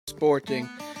sporting,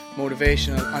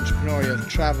 motivational, entrepreneurial,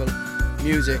 travel,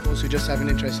 music, also just have an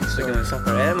interesting story.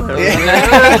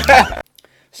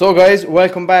 So guys,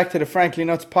 welcome back to the Frankly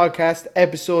Nuts podcast,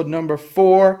 episode number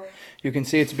 4. You can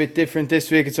see it's a bit different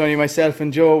this week. It's only myself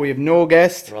and Joe. We have no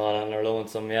guest. We're all on our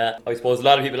lonesome, yeah. I suppose a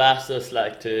lot of people asked us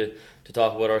to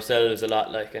talk about ourselves a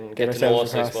lot, and get to know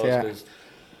us, I suppose. Yeah.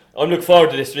 I'm looking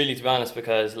forward to this, really, to be honest,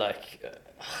 because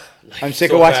I'm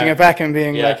sick of watching it back and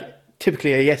being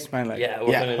typically a yes man.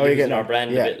 We're kind of losing our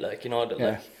brand a bit,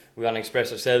 we want to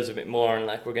express ourselves a bit more, and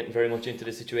we're getting very much into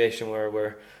the situation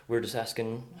where we're just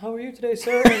asking, how are you today,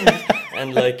 sir?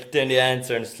 and then the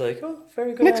answer, and it's oh,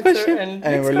 very good next answer. Question.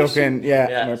 And we're looking,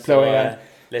 and we're plowing on.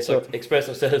 Let's express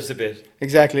ourselves a bit.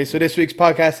 Exactly. So this week's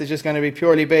podcast is just going to be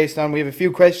purely based on, we have a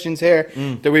few questions here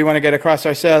that we want to get across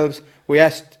ourselves. We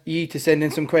asked you to send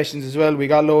in some questions as well. We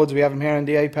got loads. We have them here on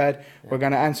the iPad. Yeah. We're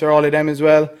going to answer all of them as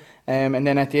well. And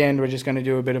then at the end, we're just going to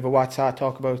do a bit of a WhatsApp,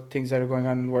 talk about things that are going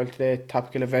on in the world today,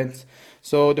 topical events.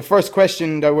 So the first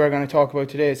question that we're going to talk about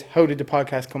today is, how did the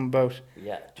podcast come about?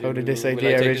 Yeah. How did this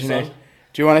idea originate?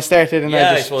 Do you want to start it and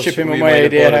I just chip in with my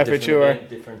idea halfway through?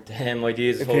 Different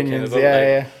ideas, opinions, of how it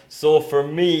came about. So for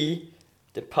me,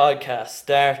 the podcast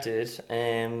started.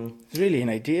 It's really an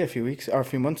idea a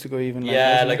few months ago even.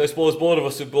 I suppose both of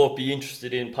us would both be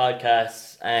interested in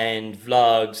podcasts and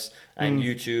vlogs and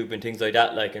YouTube and things like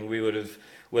that. And we would have,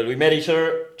 we met each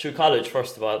other through college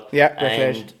first of all. Yeah,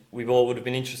 and we both would have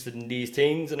been interested in these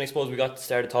things. And I suppose we got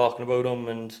started talking about them.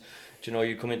 And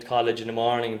you come into college in the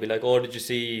morning and be like, oh, did you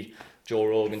see Joe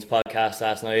Rogan's podcast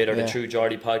last night, or the True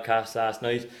Geordie podcast last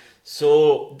night?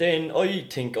 So then I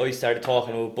think I started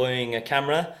talking about buying a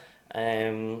camera.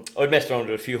 I'd messed around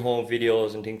with a few home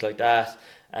videos and things like that,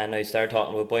 and I started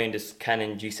talking about buying this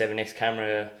Canon G7X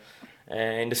camera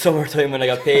in the summertime when I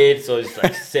got paid. So it's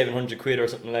like 700 quid or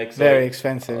something like. So very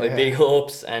expensive. I had big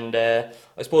hopes, and I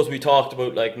suppose we talked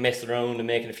about messing around and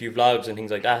making a few vlogs and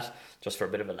things like that, just for a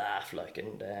bit of a laugh,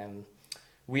 and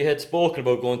we had spoken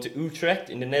about going to Utrecht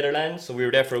in the Netherlands, so we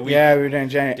were there for a week. Yeah, we were there in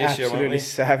January. Absolutely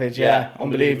savage,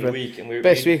 unbelievable. Week. And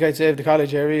best week I'd say of the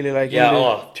college year, really.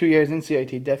 2 years in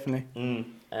CIT, definitely.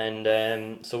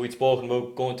 And so we'd spoken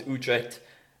about going to Utrecht,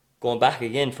 going back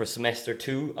again for semester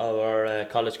 2 of our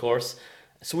college course.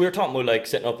 So we were talking about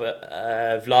setting up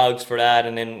vlogs for that,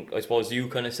 and then I suppose you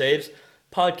kind of said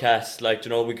podcasts,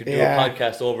 we could do a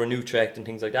podcast over in Utrecht and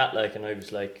things like that, and I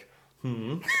was like,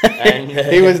 and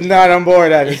he was not on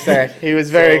board at the start. He was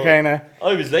very kind of.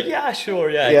 I was like, yeah,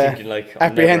 sure, thinking I'm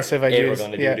apprehensive. Never ever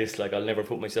going to do this. I'll never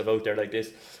put myself out there like this.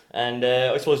 And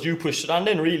I suppose you pushed it on.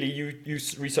 Then really, you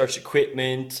researched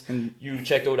equipment, and you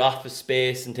checked out office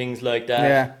space and things like that.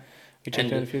 Yeah, we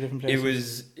checked out a few different places. It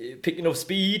was picking up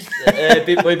speed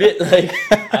bit by bit,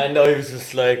 and I was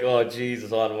just like, oh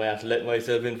Jesus, I have to let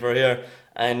myself in for here.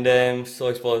 And so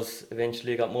I suppose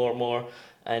eventually I got more and more.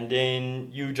 And then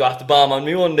you dropped a bomb on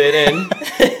me one day then.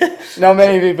 Not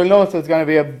many people know, so it's going to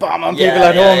be a bomb on people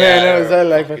at home here now as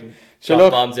well.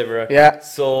 Drop bombs everywhere. Yeah.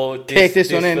 So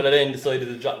this fella then decided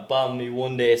to drop bomb me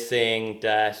one day, saying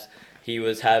that he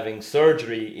was having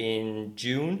surgery in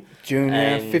June.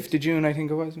 5th of June, I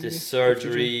think it was. The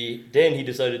surgery, then he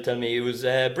decided to tell me it was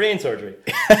brain surgery.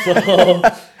 So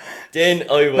then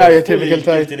I was fully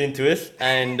gifted into it,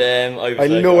 and I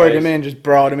lowered him in, just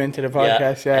brought him into the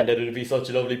podcast, and that it would be such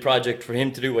a lovely project for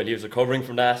him to do while he was recovering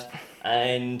from that,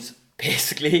 and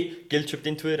basically guilt tripped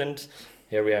into it, and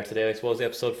here we are today, I suppose,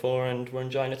 episode 4, and we're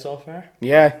enjoying it so far.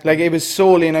 Yeah, it was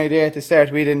solely an idea at the start.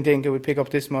 We didn't think it would pick up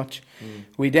this much.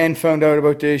 We then found out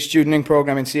about the studenting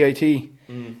program in CIT,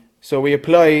 so we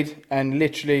applied, and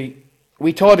literally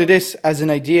we thought of this as an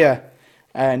idea.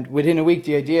 And within a week,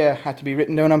 the idea had to be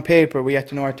written down on paper. We had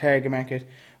to know our target market.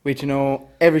 We had to know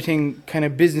everything kind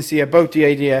of businessy about the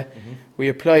idea. We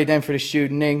applied then for the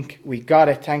Student Inc. We got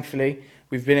it, thankfully.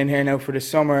 We've been in here now for the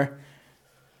summer,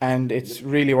 and it's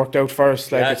really worked out for us.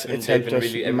 It's helped us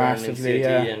really massively.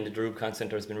 And the Drupcon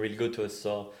Centre has been really good to us.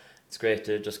 So it's great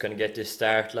to just kind of get this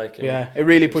start. It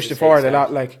really pushed it forward a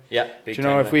lot.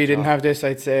 If we didn't have this,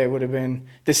 I'd say it would have been,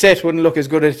 the set wouldn't look as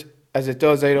good as it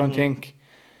does. I don't think.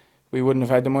 We wouldn't have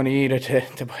had the money either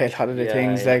to buy a lot of the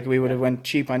things. We would have went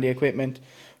cheap on the equipment.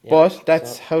 But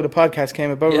that's how the podcast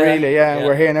came about, really.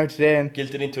 We're here now today. And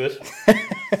guilted into it.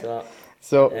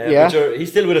 He's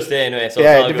still with us today anyway. So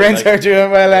the brain surgery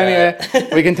went well anyway.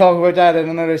 We can talk about that at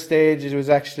another stage. It was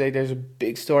actually, there's a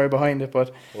big story behind it,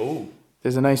 but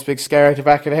there's a nice big scar at the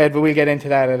back of the head, but we'll get into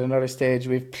that at another stage.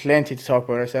 We've plenty to talk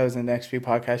about ourselves in the next few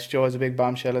podcasts. Joe is a big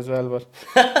bombshell as well, but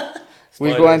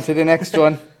we'll go on to the next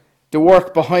one. The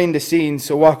work behind the scenes,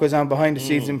 so what goes on behind the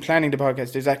scenes in planning the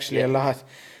podcast, there's actually a lot.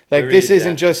 This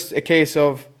isn't just a case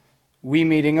of we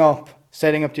meeting up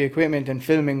setting up the equipment and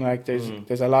filming, like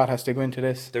there's a lot has to go into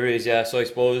this. There is, yeah. So I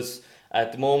suppose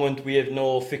at the moment we have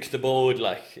no fixed abode,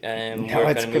 like we're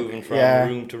kind of moving from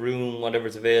room to room,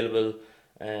 whatever's available.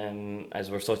 As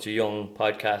we're such a young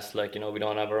podcast, like, you know, we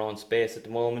don't have our own space at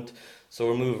the moment, so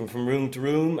we're moving from room to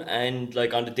room. And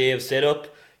like on the day of setup,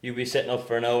 you'll be setting up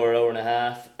for an hour and a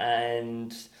half,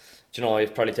 and you know,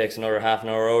 it probably takes another half an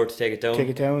hour to take it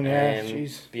down. Yeah.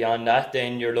 Jeez. Beyond that,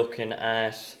 then you're looking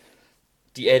at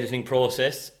the editing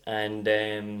process, and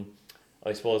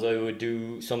I suppose I would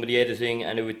do some of the editing,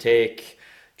 and it would take,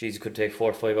 it could take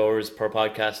 4 or 5 hours per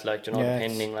podcast, like, you know,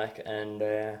 depending, like,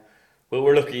 and but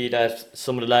we're lucky that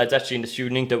some of the lads actually in the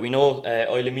Student Inc. that we know,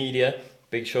 Oila Media,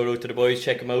 big shout out to the boys,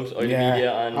 check them out, Oila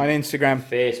Media on Instagram,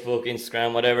 Facebook,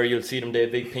 Instagram, whatever, you'll see them, they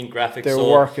have big pink graphics. Their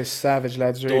work is savage,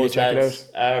 lads, really check it out.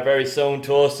 Are very sound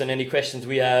to us, and any questions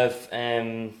we have,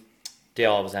 they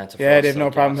always answer for us. Yeah, they have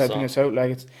no problem helping us out.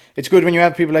 Like, it's good when you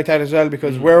have people like that as well,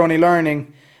 because we're only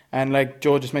learning, and like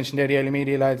Joe just mentioned there, the Early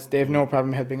Media lads, they have no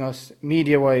problem helping us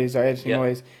media-wise or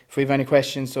editing-wise if we have any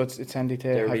questions, so it's handy to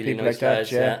have really people nice like lads,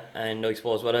 that. Yeah. And I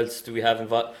suppose, what else do we have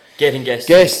involved? Getting guests.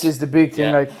 Guests is the big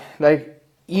thing, like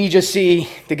you just see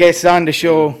the guests on the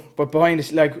show, but behind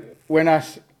us, like, we're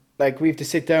not, like, we have to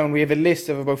sit down, we have a list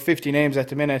of about 50 names at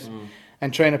the minute,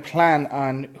 and trying to plan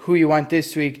on who you want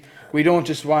this week. We don't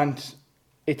just want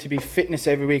it to be fitness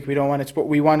every week. We don't want it, but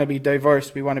we want to be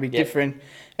diverse. We want to be different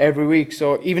every week.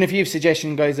 So even if you have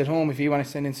suggestions, guys at home, if you want to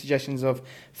send in suggestions of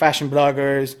fashion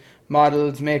bloggers,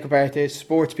 models, makeup artists,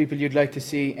 sports people you'd like to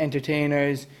see,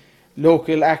 entertainers,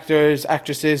 local actors,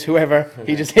 actresses, whoever.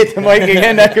 He just hit the mic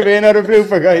again. That could be another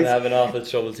blooper, guys. I'm having awful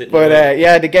trouble sitting. But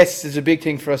the guests is a big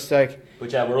thing for us, like.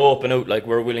 But yeah, we're open out, like,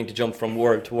 we're willing to jump from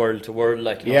world to world to world,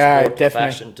 like, you know, sport, to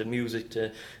fashion, to music,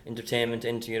 to entertainment,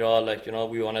 into it all, like, you know,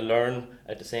 we want to learn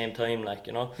at the same time, like,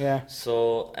 you know. Yeah.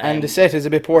 So and the set is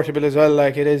a bit portable as well,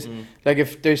 like, it is. Like,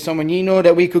 if there's someone you know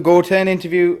that we could go to an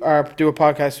interview or do a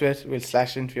podcast with, we'll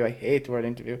slash interview. I hate the word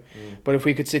interview, but if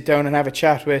we could sit down and have a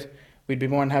chat with, we'd be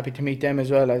more than happy to meet them as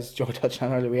well. As Joe touched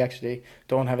on earlier, we actually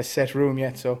don't have a set room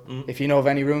yet, so if you know of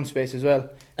any room space as well,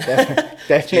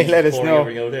 definitely let us know.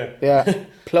 Yeah,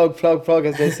 plug,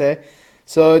 as they say.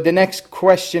 So the next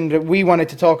question that we wanted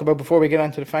to talk about before we get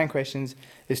on to the fan questions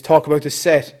is talk about the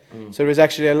set. So there was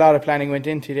actually a lot of planning went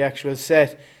into the actual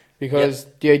set, because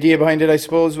the idea behind it, I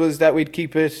suppose, was that we'd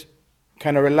keep it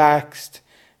kind of relaxed,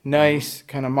 nice,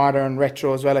 kind of modern,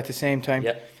 retro as well at the same time.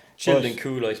 Yeah. Chilled and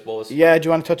cool, I suppose. Yeah, do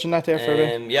you want to touch on that there for a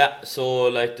bit? Yeah, so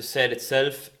like the set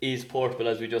itself is portable,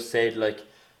 as we just said. Like,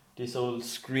 this old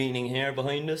screening here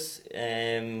behind us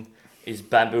is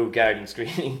bamboo garden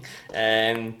screening.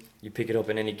 You pick it up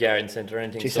in any garden centre or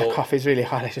anything. Jeez, that coffee's really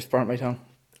hot. I just burnt my tongue.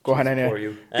 Go ahead anyway. For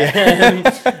you.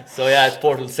 So yeah, it's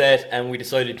portable set, and we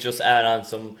decided to just add on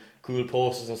some cool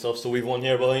posters and stuff. So we've one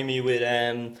here behind me with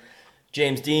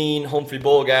James Dean, Humphrey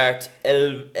Bogart,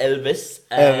 Elvis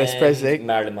Presley,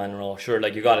 Marilyn Monroe. Sure,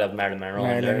 like, you gotta have Marilyn Monroe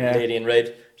in there. Yeah. Lady in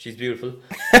Red, she's beautiful.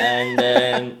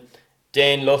 And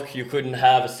Dane, look, you couldn't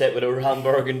have a set without Ron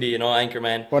Burgundy, you know,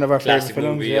 Anchorman. One of our classic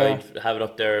favourite movie. films, I'd have it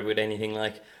up there with anything,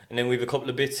 like. And then we've a couple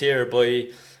of bits here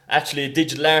by actually a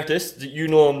digital artist. You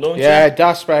know him, don't you? Yeah,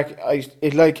 Dasbrack.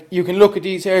 Like, you can look at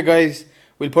these here, guys.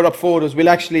 We'll put up photos. We'll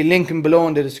actually link him below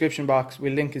in the description box.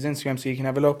 We'll link his Instagram so you can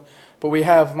have a look. But we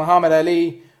have Muhammad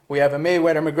Ali, we have a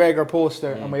Mayweather-McGregor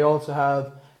poster, and we also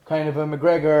have kind of a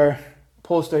McGregor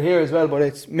poster here as well, but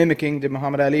it's mimicking the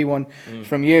Muhammad Ali one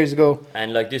from years ago.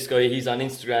 And like, this guy, he's on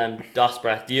Instagram,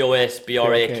 Dosbrak,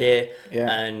 DOSBRAK,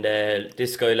 and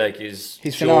this guy, like, he's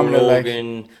Joe phenomenal,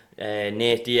 Rogan,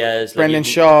 Nate Diaz, Brendan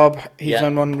Schaub, he's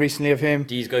on one recently of him.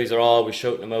 These guys are always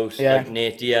shouting them out. Like,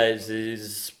 Nate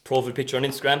Diaz's profile picture on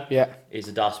Instagram is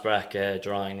a Dosbrak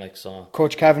drawing, like, so.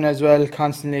 Coach Kavanagh as well,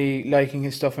 constantly liking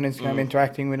his stuff on Instagram,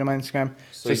 interacting with him on Instagram.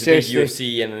 So he's a big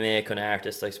UFC MMA kind of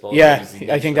artist, I suppose. Yeah,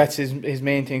 I think that's his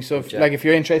main thing. So if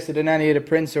you're interested in any of the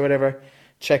prints or whatever,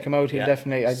 check him out. I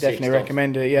definitely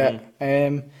recommend it.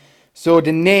 Yeah. So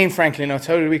the name Franklin Nuts,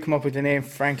 how did we come up with the name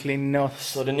Franklin Nuts?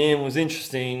 So the name was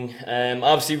interesting.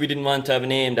 Obviously we didn't want to have a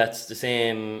name that's the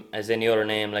same as any other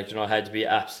name. Like, you know, it had to be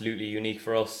absolutely unique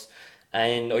for us.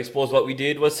 And I suppose what we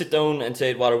did was sit down and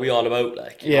say, what are we all about?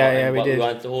 Like, we did. We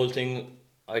want the whole thing,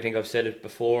 I think I've said it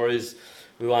before, is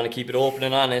we want to keep it open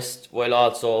and honest while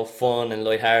also fun and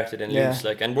lighthearted and loose.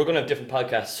 Like, and we're going to have different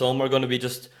podcasts. Some are going to be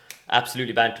just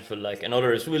absolutely banterful, like, and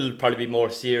others will probably be more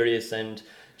serious and,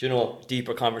 you know,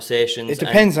 deeper conversations. It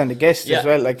depends on the guest as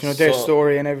well, like, you know, their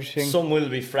story and everything. Some will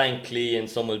be frankly and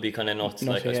some will be kind of nuts,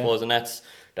 like, I suppose, and that's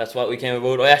what we came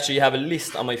about. I actually have a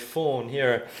list on my phone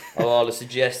here of all the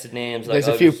suggested names. Like, there's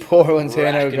a few poor ones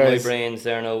here now, guys. my brains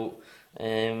there now.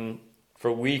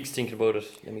 for weeks thinking about it.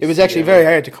 It was actually very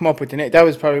hard to come up with the name. That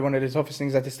was probably one of the toughest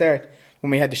things at the start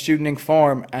when we had the Student Inc.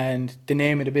 form and the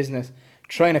name of the business.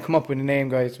 Trying to come up with a name,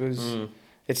 guys,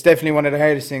 it's definitely one of the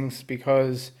hardest things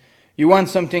because you want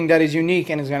something that is unique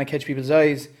and is going to catch people's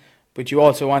eyes, but you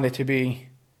also want it to be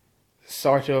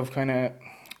sort of kind of,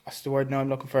 what's the word now I'm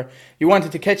looking for? You want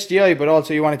it to catch the eye, but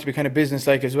also you want it to be kind of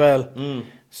business-like as well.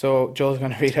 So Joel's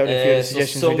going to read out a few of the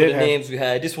suggestions some we did of the names we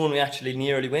had. This one we actually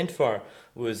nearly went for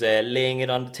was laying it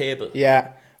on the table.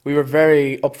 Yeah, we were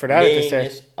very up for that at the start.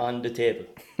 Laying it on the table.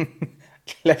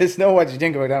 Let us know what you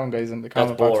think about that one, guys, in the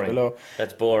comment box below.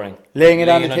 That's boring. Laying it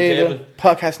on the table.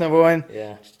 Podcast number 1.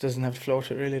 Yeah. It doesn't have to flow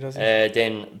to it, really, does it?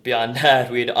 Then beyond that,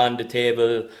 we had on the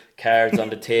table, cards on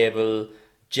the table,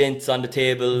 gents on the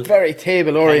table. Very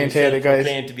table orientated, guys.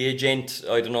 Claim to be a gent.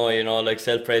 I don't know, like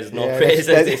self-praise, no praise,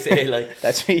 as they say. Like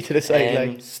that's me to the side.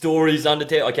 Like stories on the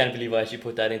table. I can't believe I actually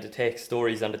put that into text.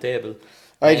 Stories on the table.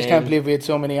 I just can't believe we had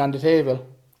so many on the table.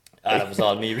 That was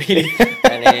all me, really.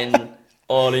 And then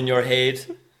all in your head,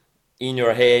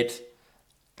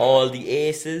 all the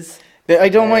aces. I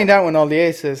don't mind that one, all the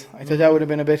aces. I thought that would have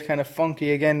been a bit kind of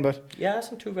funky again, but yeah,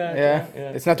 it's not too bad. Yeah.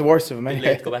 It's not the worst of them. Anyway.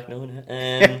 Late to go back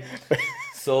now.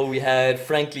 So we had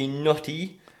frankly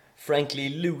nutty, frankly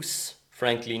loose,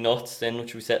 frankly nuts, then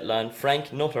which we settled on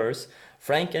Frank Nutters,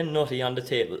 Frank and Nutty on the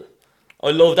table. I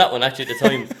loved that one actually at the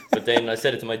time, but then I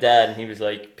said it to my dad and he was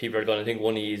like, people are going to think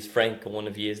one of you is Frank and one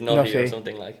of you is Nutty or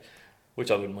something like,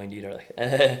 which I wouldn't mind either.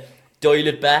 Like, dial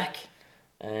it back.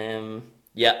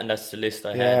 Yeah, and that's the list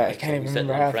I had. Yeah, I can't even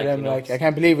remember half of them. Like, I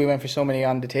can't believe we went for so many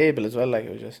on the table as well. Like,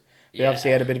 it was just, we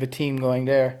obviously had a bit of a team going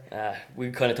there.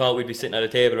 We kind of thought we'd be sitting at a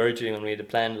table originally when we had a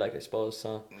plan, like, I suppose.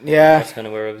 So yeah, that's kind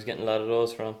of where I was getting a lot of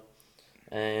those from.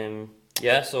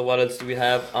 Yeah, so what else do we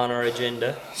have on our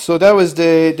agenda? So that was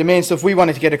the main stuff we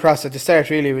wanted to get across at the start,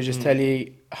 really, was just tell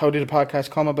you how did the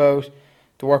podcast come about,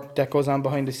 the work that goes on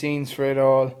behind the scenes for it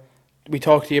all. We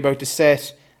talked to you about the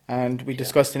set and we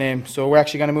discussed the name. So we're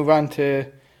actually going to move on to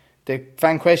the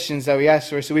fan questions that we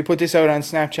asked for. So we put this out on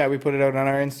Snapchat, we put it out on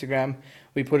our Instagram,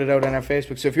 we put it out on our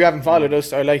Facebook. So if you haven't followed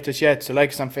us or liked us yet, so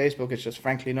like us on Facebook, it's just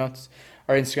Frankly Nuts.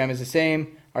 Our Instagram is the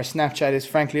same. Our Snapchat is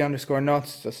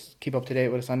frankly_nuts. Just keep up to date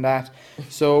with us on that.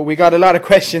 So we got a lot of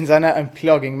questions on it. I'm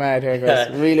plugging mad here,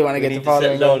 guys. Really want to get the following. We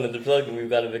need to settle down in the plugging. We've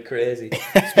got a bit crazy.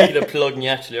 Speaking of plugging,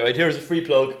 actually, right, here's a free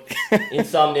plug.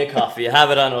 Insomnia Coffee. You have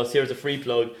it on us. Here's a free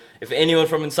plug. If anyone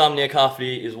from Insomnia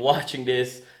Coffee is watching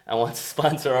this and wants to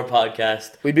sponsor our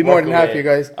podcast, we'd be more than happy,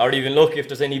 guys. Or even look if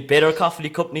there's any better coffee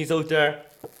companies out there,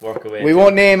 work away. We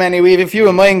won't name any. We have a few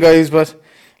in mind, guys, but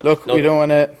look, we don't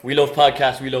want to. We love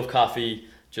podcasts. We love coffee.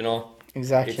 Do you know?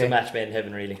 Exactly. It's a match made in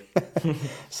heaven, really.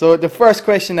 So the first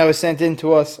question that was sent in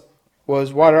to us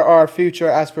was, what are our future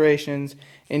aspirations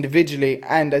individually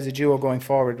and as a duo going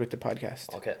forward with the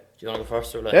podcast? Okay. Do you want to go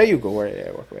first or like? Yeah, you go.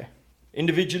 Work away.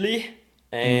 Individually,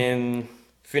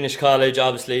 finish college,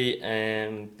 obviously,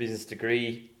 business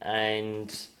degree,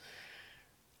 and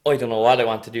I don't know what I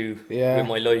want to do with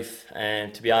my life.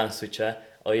 And to be honest with you,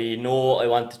 I know I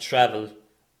want to travel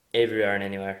everywhere and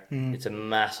anywhere. It's a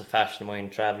massive passion of mine,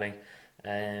 travelling.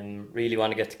 Really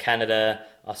want to get to Canada,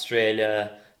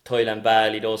 Australia, Thailand,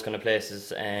 Bali, those kind of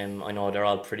places. I know they're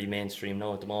all pretty mainstream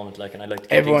now at the moment, like, and I like to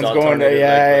get things going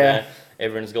there,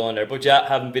 everyone's going there. But yeah,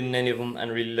 haven't been in any of them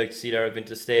and really like to see there. I've been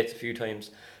to the States a few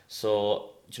times,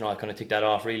 so you know I kind of tick that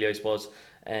off really, I suppose.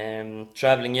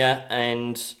 Travelling,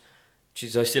 and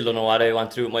geez, I still don't know what I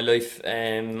want to do with my life.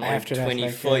 I'm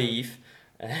 25.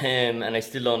 And I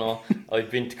still don't know.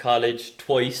 I've been to college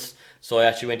twice, so I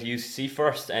actually went to UCC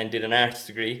first and did an arts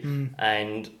degree,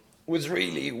 and was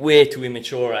really way too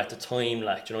immature at the time.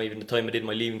 Like, you know, even the time I did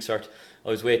my leaving cert, I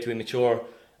was way too immature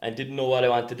and didn't know what I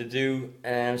wanted to do.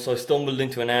 So I stumbled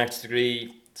into an arts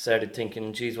degree, started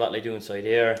thinking, geez, what will I do inside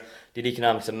here? Did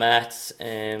economics and maths.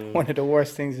 One of the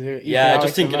worst things to do. Yeah,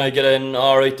 just thinking I'd get an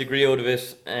alright degree out of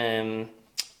it. And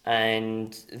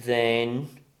then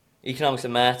economics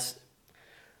and maths.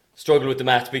 Struggled with the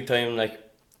maths big time, like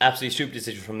absolutely stupid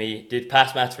decision from me. Did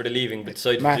pass maths for the leaving, but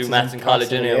decided to do maths in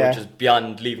college anyway, which is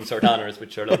beyond leaving cert honours,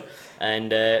 which are low.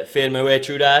 And failed my way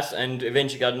through that, and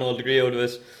eventually got an old degree out of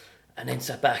it. And then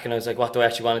sat back and I was like, what do I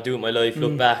actually want to do with my life?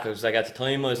 Look back, I was like, at the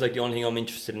time I was like, the only thing I'm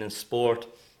interested in is sport.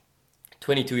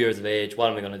 22 years of age,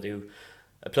 what am I going to do?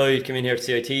 Applied, came in here to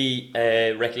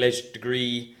CIT, recollection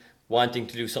degree, wanting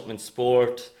to do something in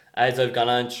sport. As I've gone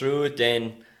on through it,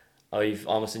 then I've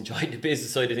almost enjoyed the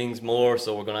business side of things more,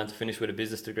 so we're going on to finish with a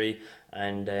business degree,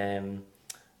 and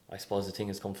I suppose the thing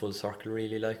has come full circle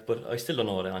really, like, but I still don't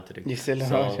know what I want to do. You still don't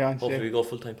know what you want to do. Hopefully we go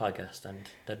full-time podcast, and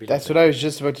that'd be That's what I was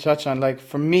just about to touch on. Like,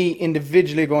 for me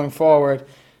individually going forward,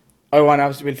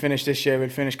 obviously we'll finish this year, we'll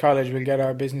finish college, we'll get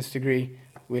our business degree,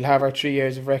 we'll have our 3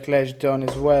 years of Rec Leg done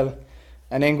as well.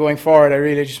 And then going forward, I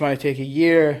really just want to take a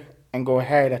year and go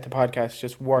ahead at the podcast,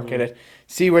 just work at it,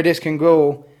 see where this can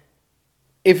go.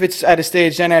 If it's at a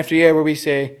stage then after a year where we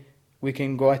say, we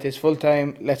can go at this full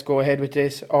time, let's go ahead with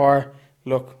this, or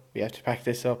look, we have to pack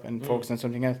this up and focus on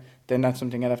something else, then that's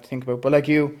something I'll have to think about. But like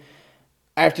you,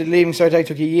 after leaving Cert, I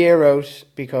took a year out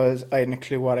because I hadn't a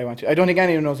clue what I wanted. I don't think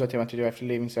anyone knows what they want to do after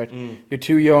leaving Cert. You're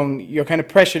too young, you're kind of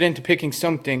pressured into picking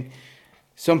something.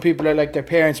 Some people are like, their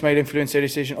parents might influence their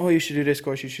decision. Oh, you should do this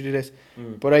course, you should do this.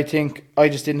 But I think I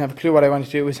just didn't have a clue what I wanted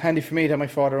to do. It was handy for me that my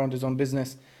father owned his own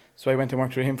business, so I went and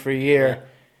worked with him for a year. Yeah.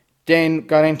 Then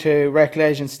got into Rec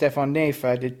Leg and Stefan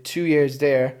Nefa. Did 2 years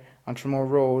there on Tramore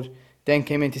Road. Then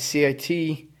came into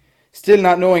CIT. Still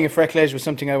not knowing if Rec Leg was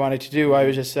something I wanted to do. I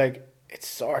was just like, it's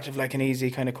sort of like an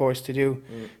easy kind of course to do.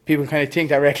 People kind of think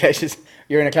that Rec Leg is,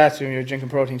 you're in a classroom, you're drinking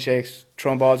protein shakes,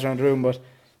 throwing balls around the room. But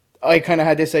I kind of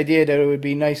had this idea that it would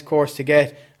be a nice course to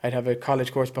get. I'd have a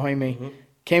college course behind me.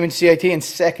 Came into CIT in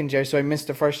second year, so I missed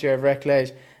the first year of Rec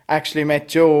Leg. Actually met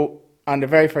Joe on the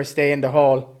very first day in the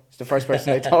hall. It's the first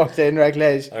person I talked to in Rec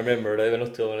Leg. I remember I went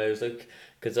up to him and I was like,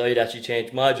 because I'd actually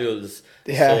changed modules.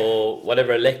 Yeah. So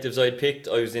whatever electives I'd picked,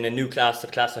 I was in a new class, the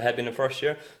class I had been in first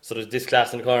year. So there's this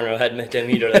class in the corner, I hadn't met them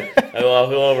either. Like, I walk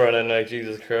over and I'm like,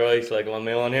 Jesus Christ, like I'm on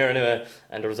my own here anyway.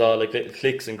 And there was all like little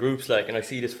cliques and groups, like, and I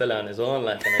see this fella on his own,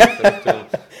 like, and I went up to him.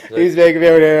 Like, He's making me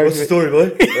out there. what's the story,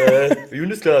 boy? Are you in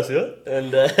this class, yeah?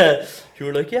 And you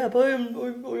were like, yeah, but I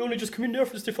only just come in there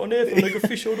for the Stefan Nefa, like a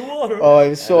fish out of the water. Oh, I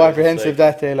was so And I was apprehensive like,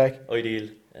 that day, like. Ideal.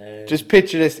 Just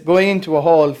picture this, going into a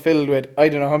hall filled with, I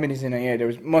don't know how many's in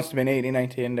here, must have been 80,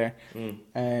 90 in there.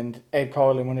 And Ed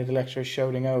Collin, one of the lecturers,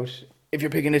 shouting out, if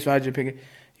you're picking this module,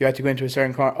 you had to go into a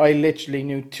certain corner. I literally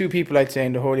knew 2 people, I'd say,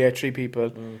 in the whole year, 3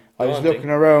 people. I was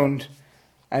looking around,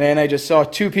 and then I just saw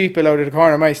 2 people out of the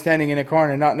corner, my standing in a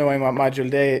corner, not knowing what module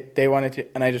they wanted to,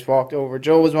 and I just walked over.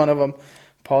 Joe was one of them,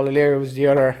 Paul O'Leary was the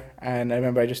other, and I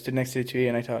remember I just stood next to the 2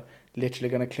 and I thought, literally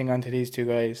going to cling on to these 2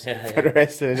 guys for the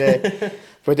rest of the day.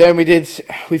 But then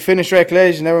we finished Rec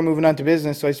Leg and now we're moving on to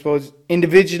business. So I suppose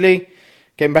individually,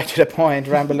 getting back to the point,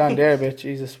 rambled on there a bit,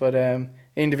 Jesus. But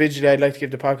individually, I'd like to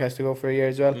give the podcast a go for a year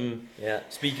as well. Yeah.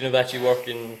 Speaking of actually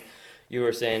working, you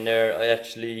were saying there,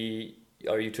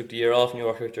 you took the year off and you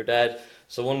worked with your dad.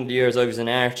 So one of the years I was in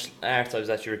arts, I was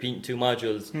actually repeating 2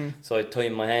 modules. So I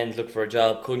timed my hands, looked for a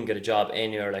job, couldn't get a job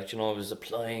anywhere. Like, I was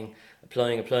applying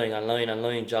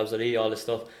online, jobs at all this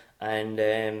stuff,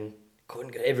 and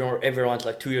couldn't get everyone wants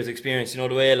like 2 years experience. You know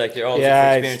the way, like they're all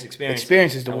experience.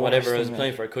 Experience is the and worst. Whatever I was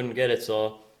applying for, I couldn't get it.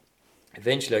 So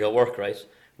eventually, I got work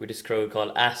with this crowd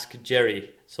called Ask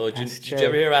Jerry. So did you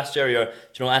ever hear Ask Jerry, or do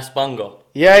you know Ask Bongo?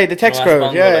 Yeah, the text crowd.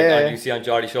 Bongo, Yeah. You see on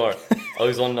Geordie Shore. I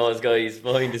was one of those guys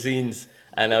behind the scenes,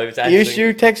 and I was actually.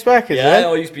 You text back as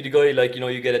well? I used to be the guy, like,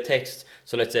 you get a text.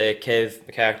 So let's say Kev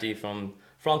McCarthy from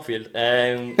Frankfield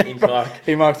in Cork.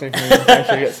 He marks me from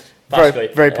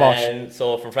very posh.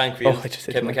 So from Frankfield,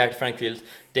 Kev McCarthy, Frankfield.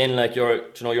 Then like you're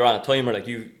on a timer, like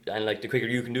and like the quicker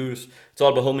you can do it, it's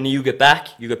all about how many you get back.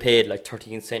 You get paid like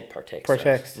 13 cents per text. Per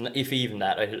text. If even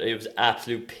that, it was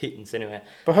absolute pittance anyway.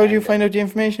 But how do you find out the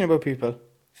information about people?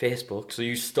 Facebook. So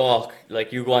you stalk,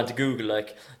 like you go onto Google,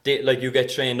 like you get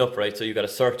trained up, right? So you got to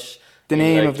search the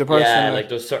name of the person. Yeah, like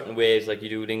there's certain ways, like you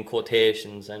do it in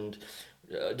quotations, and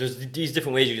there's these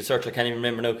different ways you can search. I can't even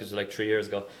remember now because it was like 3 years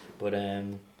ago. But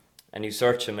and you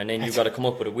search them, and then you've got to come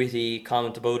up with a witty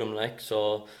comment about them, like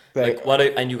so. Like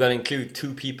and you got to include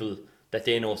 2 people that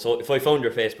they know. So if I found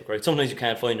your Facebook, right, sometimes you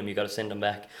can't find them, you got to send them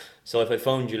back. So if I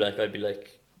found you, like I'd be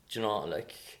like,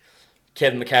 like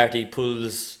Kevin McCarthy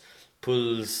pulls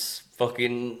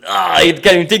fucking I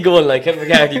can't even think of one. Like Kevin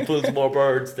McCarthy pulls more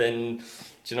birds than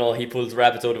he pulls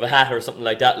rabbits out of a hat or something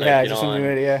like that. Like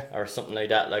or something like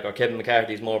that. Like, or Kevin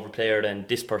McCarthy's more of a player than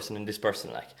this person and this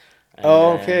person. Like.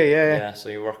 And, yeah. So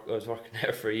I was working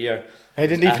there for a year. I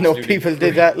didn't even know people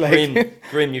did that. Like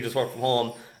grim. You just work from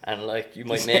home, and like you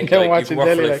might make like you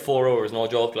work for like 4 hours, no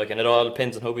joke. Like, and it all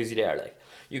depends on how busy they are. Like,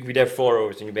 you could be there for 4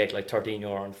 hours and you make like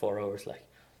 €13 in 4 hours. Like,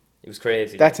 it was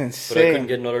crazy. That's insane. But I couldn't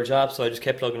get another job, so I just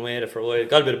kept plugging away at it for a while.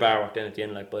 Got a bit of bar work then at the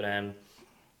end, like, but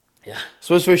yeah.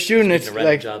 So for a student, it's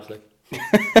like jobs, like.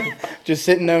 just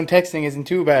sitting down texting isn't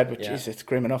too bad, but jeez, it's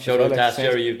grim enough. Shout out to Ask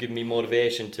Jerry, you've given me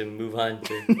motivation to move on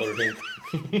to other things.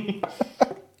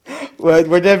 Well,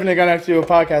 we're definitely gonna have to do a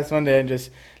podcast one day and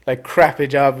just like crappy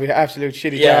job, we absolute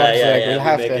shitty jobs. We'll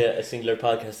have to make a singular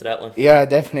podcast to that one. Yeah,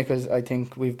 definitely, because I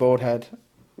think we've both had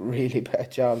really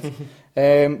bad jobs.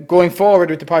 Going forward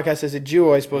with the podcast as a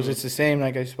duo, I suppose it's the same.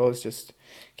 Like, I suppose just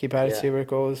keep at it, see where it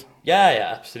goes.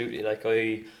 Yeah, absolutely. Like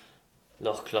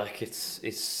look, like it's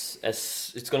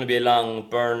going to be a long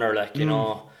burner, like, you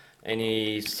know.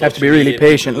 Any have to be really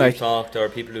patient, like like talked, or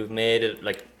people who've made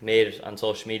it on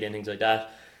social media and things like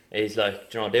that, is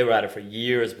like, you know, they were at it for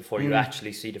years before you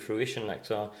actually see the fruition. Like,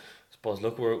 so I suppose,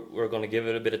 look, we're going to give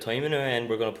it a bit of time in it, and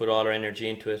we're going to put all our energy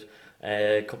into it.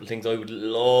 A couple of things I would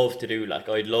love to do, like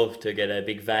I'd love to get a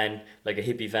big van, like a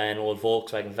hippie van, old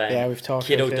Volkswagen van. Yeah, we've talked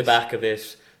kit about out the this. back of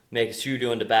it, make a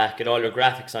studio in the back, get all your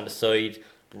graphics on the side,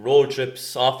 road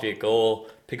trips, off you go,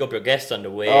 pick up your guests on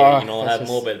the way, you know, have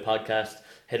mobile podcast,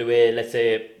 head away. Let's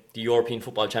say the European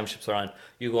Football Championships are on,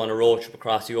 you go on a road trip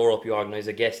across Europe, you organise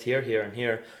a guest here and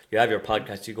here, you have your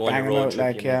podcast, you go on a road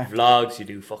trip, you make vlogs, you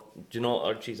do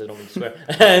I don't mean to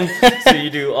swear. So you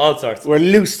do all sorts. We're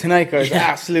loose tonight, guys.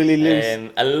 Absolutely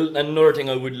loose. Another thing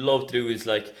I would love to do is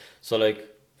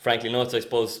Frankly Nuts, I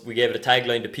suppose we gave it a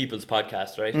tagline, the People's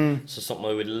Podcast, right? So something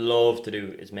I would love to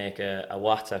do is make a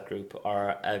WhatsApp group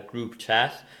or a group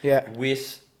chat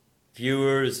with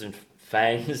viewers and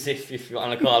fans, if you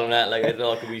want to call them that. Like, I don't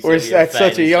know, we're at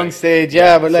such a young stage,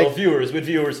 but like, so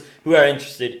viewers who are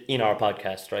interested in our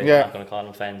podcast, right? I'm not going to call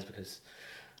them fans because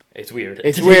it's weird.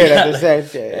 It's weird, as I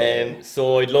said.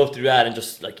 So I'd love to do that, and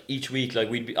just like each week, like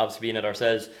we'd be obviously be in it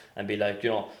ourselves and be like, you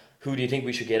know, who do you think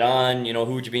we should get on? You know,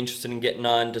 who would you be interested in getting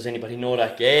on? Does anybody know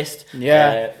that guest?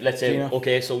 Let's say,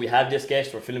 okay, so we have this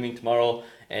guest, we're filming tomorrow,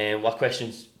 and what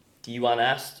questions do you want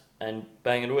asked? And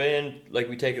bang it away, and like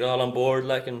we take it all on board,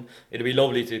 like, and it'd be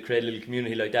lovely to create a little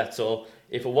community like that. So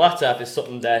if a WhatsApp is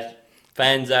something that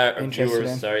fans are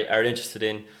interested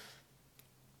in,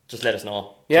 just let us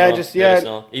know. Let us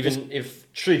know. Even if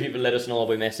 3 people let us know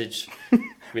by message,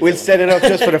 we'll set it up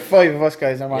just for the 5 of us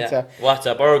guys on WhatsApp.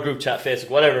 WhatsApp or a group chat,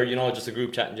 Facebook, whatever, you know, just a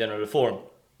group chat in general, a forum.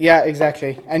 Yeah,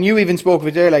 exactly. And you even spoke of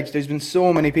it there, like there's been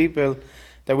so many people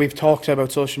that we've talked to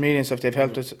about social media and stuff. They've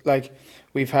helped us. Like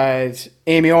we've had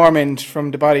Amy Ormond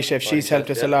from The Body Chef. She's helped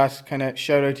us a lot. Kind of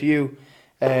shout out to you.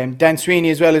 Dan Sweeney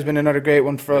as well has been another great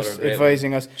one for us,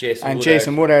 advising us.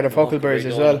 Jason Woodard of Huckleberries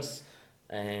as well.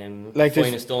 Like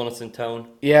finest donuts in town.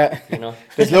 Yeah, you know,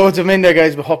 there's loads of them in there,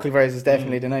 guys. But Huckleberries is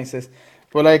definitely the nicest.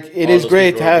 But like, it is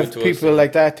great to have people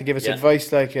like that to give us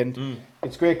advice. Like, and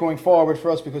it's great going forward for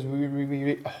us because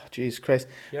we oh jeez Christ,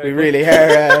 we really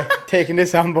are taking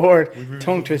this on board.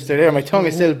 Tongue twister there. My tongue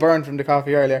is still burned from the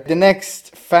coffee earlier. The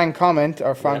next fan comment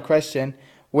or fan question: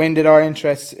 when did our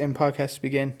interest in podcasts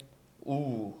begin?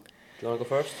 Ooh, do you want to go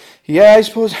first? Yeah, I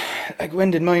suppose. Like,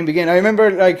 when did mine begin? I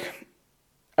remember like,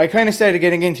 I kind of started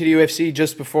getting into the UFC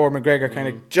just before McGregor, kind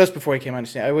of just before he came on the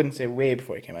scene. I wouldn't say way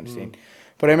before he came on the scene.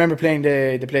 But I remember playing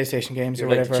the PlayStation games. You're or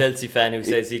whatever. Like the Chelsea fan who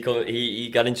says he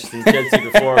got interested in Chelsea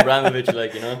before Abramovich,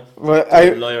 like, you know. Well,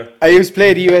 I used to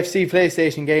play the UFC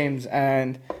PlayStation games,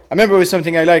 and I remember it was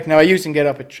something I liked. Now I used to get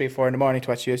up at 3-4 in the morning to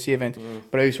watch the UFC event,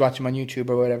 but I used to watch him on YouTube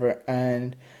or whatever.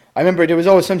 And I remember there was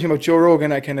always something about Joe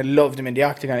Rogan. I kind of loved him in the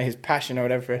octagon, his passion or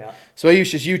whatever. Yeah. So I used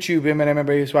to just YouTube him, and I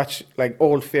remember I used to watch like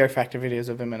old Fear Factor videos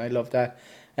of him, and I loved that.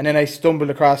 And then I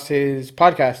stumbled across his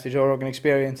podcast, the Joe Rogan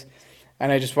Experience.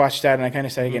 And I just watched that, and I kind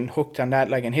of started getting hooked on that.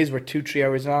 Like, and his were 2-3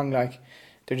 hours long. Like,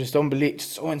 they're just unbelievable,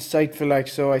 so insightful. Like,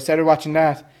 so I started watching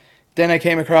that. Then I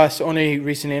came across, only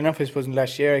recently enough, I suppose in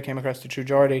last year, I came across the True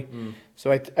Geordie.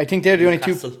 So I think they're the only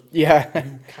two. Yeah.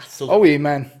 Oh, yeah,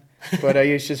 man. But I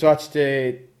used to just watch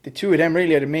the two of them.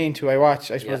 Really, are the main two I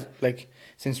watch. I suppose like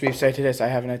since we've started this, I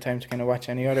haven't had time to kind of watch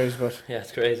any others. But yeah,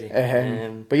 it's crazy.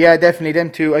 But yeah, definitely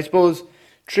them two. I suppose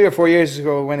 3 or 4 years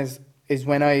ago, is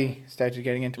when I started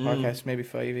getting into podcasts, maybe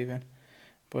 5 even.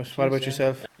 But what about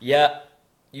yourself? Yeah,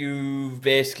 you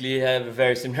basically have a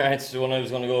very similar answer to one. I was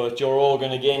going to go with Joe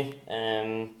Rogan again.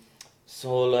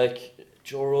 So like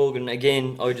Joe Rogan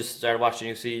again, I just started watching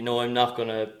UFC. No, I'm not going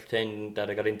to pretend that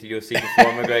I got into UFC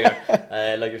before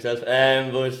McGregor, like yourself. So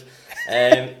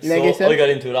I got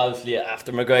into it obviously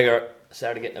after McGregor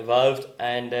started getting involved,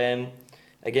 and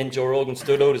again Joe Rogan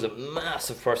stood out as a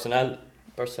massive personality.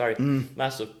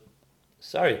 Massive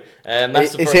personality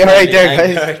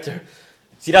and character.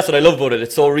 See, that's what I love about it.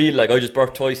 It's so real. Like, I just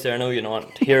burped twice there now, you know, and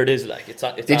here it is. Like, it's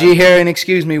Did you hear an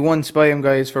excuse me once by him,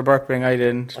 guys, for burping? I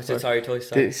didn't. I said sorry twice.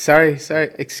 Sorry.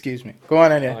 Excuse me. Go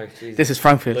on, anyway. This is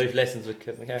Frankfield. Life lessons with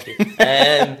Kevin McCarthy.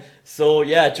 So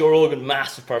yeah, Joe Rogan,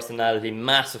 massive personality,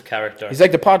 massive character. He's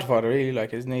like the podfather, really.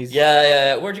 Like, isn't he?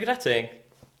 Yeah. Where'd you get that saying?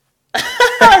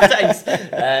 Thanks.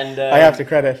 And I have to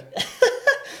credit.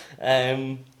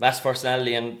 Massive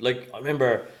personality, and like I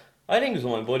remember, I think it was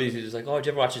one of my buddies who was like, "Oh, did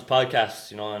you ever watch his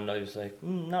podcast?" You know, and I was like,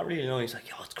 "Not really." No, he's like,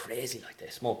 "Yo, it's crazy. Like they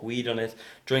smoke weed on it,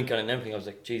 drink on it, and everything." I was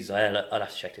like, "Jesus, I'll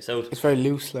have to check this out." It's very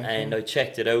loose, like. And I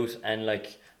checked it out, and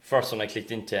like first one I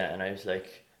clicked into, and I was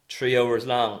like, 3 hours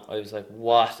long. I was like,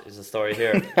 what is the story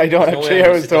here? I don't There's have no 3 way I'm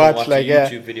gonna hours sit to down and watch, a like, yeah.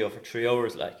 YouTube video for 3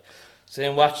 hours, like. So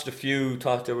then watched a few,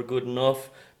 thought they were good enough.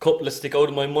 Couple that stick out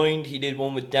of my mind. He did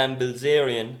one with Dan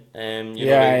Bilzerian. You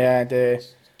know, like, the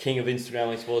king of Instagram,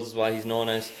 I suppose, is what he's known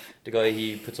as. The guy,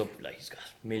 he puts up, like, he's got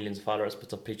millions of followers,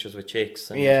 puts up pictures with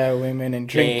chicks and women and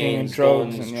drinking and games,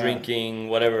 drugs guns, and drinking,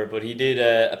 whatever. But he did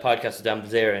a podcast with Dan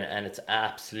Bilzerian, and it's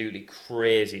absolutely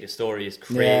crazy. The story is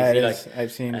crazy. Yeah, it like, is.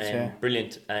 I've seen it. Yeah.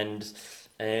 Brilliant. And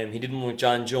he did one with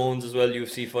John Jones as well,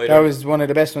 UFC fighter. That was one of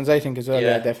the best ones, I think, as well.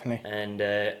 Yeah, definitely. And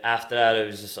after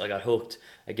that, I got hooked.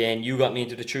 Again, you got me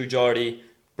into the True Geordie.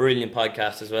 Brilliant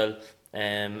podcast as well.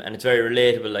 And it's very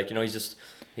relatable. Like, you know, he's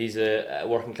a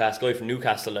working class guy from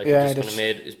Newcastle. Like, just kind of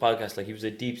made his podcast. Like, he was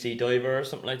a deep sea diver or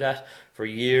something like that for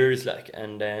years. Like,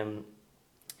 and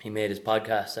he made his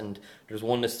podcast. And there was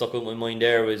one that stuck out in my mind.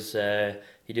 There was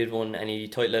he did one, and he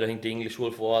titled it, I think, The English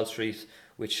Wolf of Wall Street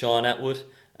with Sean Atwood.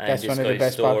 And that's one of the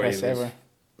best podcasts ever.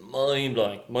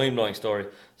 Mind-blowing story.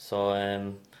 So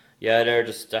I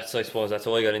suppose that's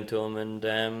how I got into him, and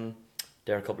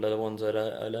there are a couple of other ones that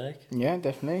I like. Yeah,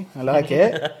 definitely, I like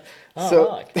it.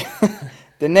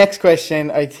 The next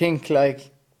question, I think, like,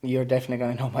 you're definitely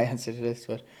going to know my answer to this,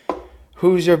 but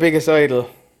who's your biggest idol?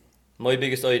 My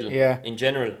biggest idol? Yeah. In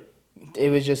general?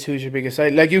 It was just, who's your biggest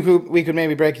idol? Like, we could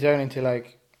maybe break it down into,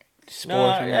 like,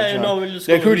 sport. We'll just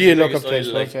like, go who do you look up to?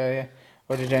 Idol, like,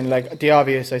 Other than, like, the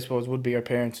obvious, I suppose, would be your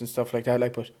parents and stuff like that.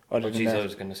 Like, but other than that, I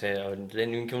was going to say, it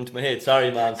didn't even come to my head.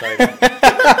 Sorry, man.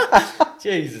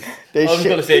 Jesus. I was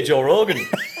going to say Joe Rogan.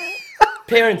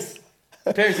 Parents.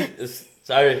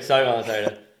 Sorry, man. Sorry.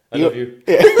 I love you.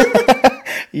 Yeah.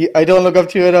 I don't look up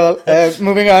to you at all.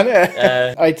 Moving on.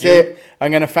 I'd say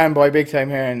I'm going to fanboy big time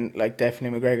here, and, like,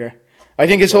 definitely McGregor. I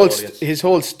think his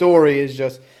whole story is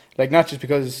just, like, not just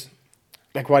because,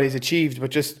 like, what he's achieved,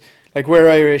 but just, like, we're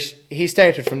Irish. He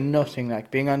started from nothing,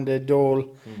 like, being on the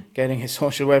dole, getting his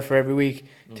social welfare every week,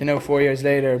 to now 4 years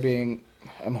later being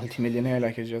a multi-millionaire.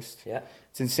 Like, it's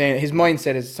insane. His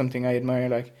mindset is something I admire.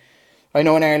 Like, I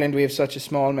know in Ireland we have such a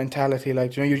small mentality.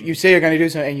 Like, you know, you say you're going to do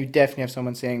something, and you definitely have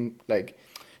someone saying, like,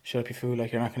 shut up, you fool,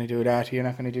 like, you're not going to do that, you're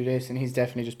not going to do this, and he's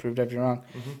definitely just proved everything wrong.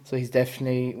 So he's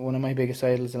definitely one of my biggest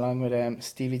idols, along with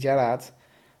Stevie Gerrard.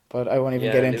 But I won't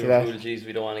even get into Liverpool, that. Geez,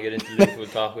 we don't want to get into Liverpool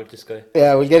talk with this guy.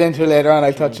 Yeah, we'll get into it later on.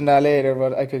 I'll touch on that later,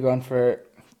 but I could go on for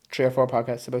 3 or 4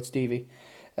 podcasts about Stevie.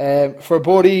 For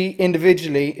Bodie,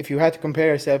 individually, if you had to compare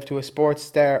yourself to a sports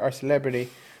star or celebrity,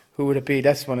 who would it be?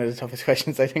 That's one of the toughest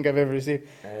questions I think I've ever received.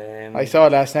 I saw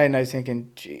it last night and I was thinking,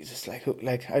 Jesus, like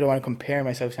I don't want to compare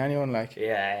myself to anyone. Like,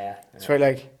 it's right.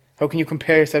 Like, how can you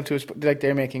compare yourself to like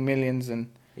they're making millions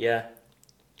and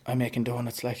I'm making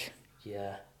donuts? Like,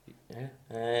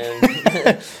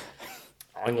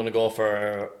 I'm gonna go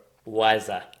for Wayne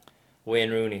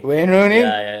Rooney. Wayne Rooney?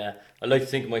 Yeah. I like to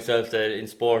think of myself that in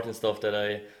sport and stuff that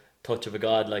I touch of a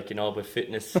god, like, you know, but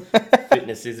fitness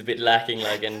is a bit lacking,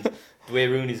 like, and the way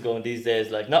Rooney's going these days,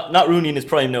 like, not Rooney in his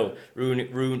prime now,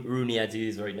 Rooney as he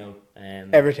is right now.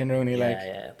 Everything Rooney,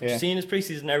 But you've seen his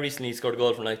pre-season there recently, he scored a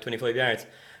goal from like 25 yards.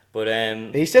 But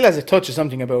he still has a touch of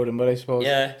something about him, but I suppose.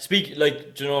 Yeah, do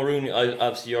you know Rooney?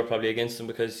 Obviously, you're probably against him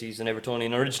because he's an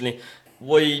Evertonian originally.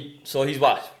 Why? So he's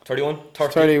what? 31?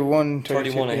 31,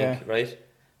 31, I think, right?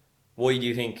 Why do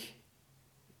you think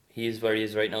he is where he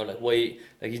is right now? Like, why?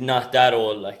 Like, he's not that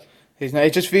old. Like, he's not.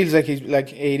 It just feels like he's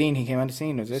like 18. He came on the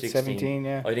scene. Was it 16. 17?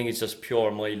 Yeah. I think it's just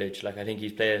pure mileage. Like, I think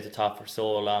he's played at the top for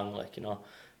so long. Like, you know,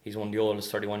 he's one of the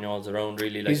oldest 31-year-olds around.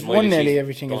 Really, like, he's won nearly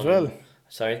everything as well.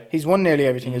 Sorry? He's won nearly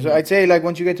everything as well. I'd say, like,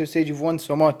 once you get to a stage you've won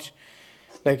so much,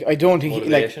 like, I don't think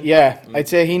I'd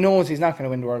say he knows he's not going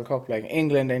to win the World Cup. Like,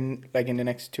 England in the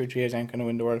next 2 or 3 years ain't going to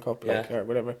win the World Cup, like, or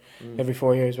whatever. Every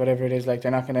 4 years, whatever it is, like, they're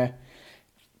not going to.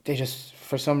 They just,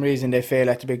 for some reason, they fail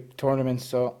at the big tournaments.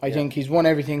 So I think he's won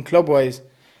everything club wise.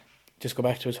 Just go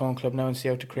back to his home club now and see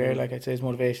out the career. Like, I'd say his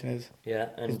motivation is. Yeah,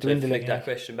 and to flick that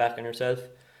question back on yourself,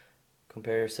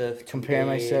 compare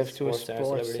myself to a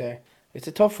sports star. It's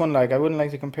a tough one. Like, I wouldn't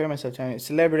like to compare myself to any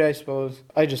celebrity, I suppose.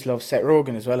 I just love Seth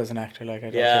Rogen as well as an actor. Like,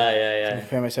 I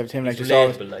compare myself to him. Like,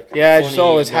 just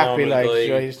always happy.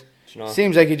 Like,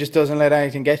 seems like he just doesn't let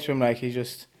anything get to him. Like, he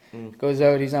just goes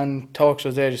out. He's on talk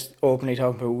shows there, just openly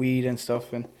talking about weed and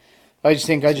stuff. And I just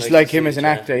think I just like him as an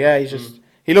actor. Yeah, he's just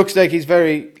he looks like he's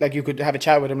very like you could have a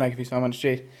chat with him like if you saw him on the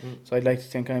street. So I'd like to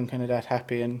think I'm kind of that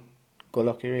happy and go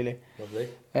lucky, really. Lovely.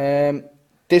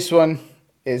 This one.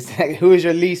 Who is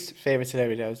your least favourite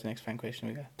celebrity? That was the next fan question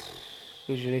we got.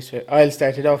 Who's your least favourite? I'll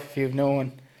start it off if you've no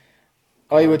one.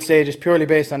 I would say just purely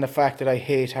based on the fact that I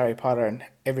hate Harry Potter and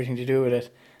everything to do with it.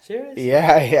 Serious?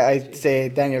 Yeah, I'd say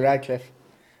Daniel Radcliffe.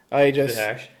 I just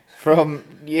from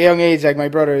a young age, like my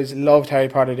brothers loved Harry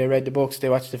Potter. They read the books, they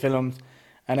watched the films.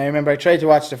 And I remember I tried to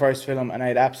watch the first film and I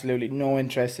had absolutely no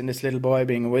interest in this little boy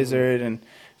being a wizard and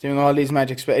doing all these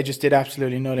magic spells. It just did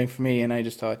absolutely nothing for me. And I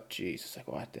just thought, Jesus, like,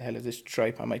 what the hell is this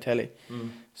tripe on my telly?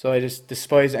 So I just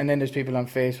despise it. And then there's people on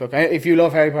Facebook. If you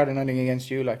love Harry Potter, nothing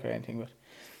against you, like, or anything, but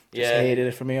just hated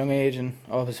it from a young age and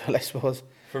always will, I suppose.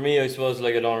 For me, I suppose,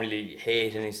 like, I don't really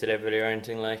hate any celebrity or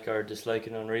anything like, or dislike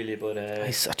anyone really, but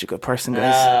He's such a good person,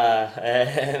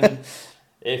 guys.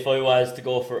 If I was to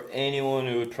go for anyone,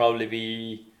 it would probably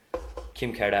be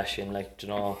Kim Kardashian, like, you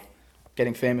know.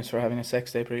 Getting famous for having a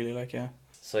sex tape, really, like, yeah.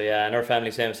 So yeah, and her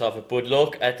family's famous off it. But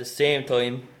look, at the same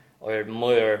time, I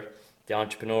admire the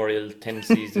entrepreneurial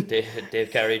tendencies that they've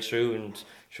carried through, and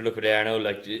sure, look where they are now.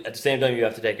 Like, at the same time, you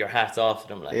have to take your hats off to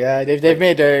them. Like, yeah, they've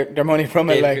made their money from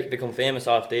it. Like, become famous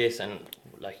off this, and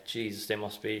like, Jesus, they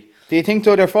must be. Do you think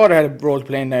though their father had a role to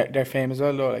play in their fame as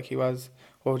well? Though, like, he was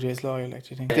OJ's lawyer. Like, do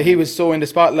you think he was so in the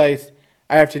spotlight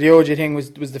after the OJ thing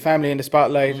was the family in the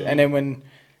spotlight, and then when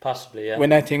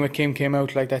that thing with Kim came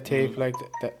out, like that tape, like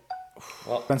that.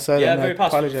 Well, yeah, very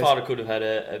possible. The father could have had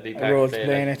a big part role to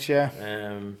play in it. Yeah.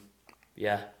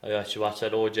 Yeah, I actually watched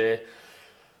that OJ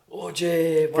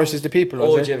versus the People.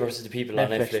 OJ versus the People on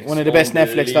Netflix. One of the best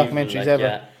Netflix documentaries like, ever.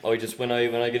 Yeah, I just when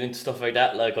I get into stuff like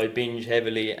that, like, I binge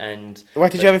heavily. And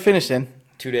what did you have it finished in?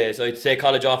 2 days. I'd say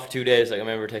college off for 2 days. Like, I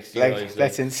remember texting you guys.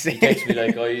 That's insane. He texted me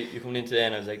like, "Oh, you coming in today?"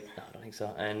 And I was like, "No, I don't think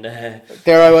so." And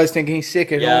there I was thinking he's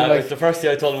sick at home. Like, the first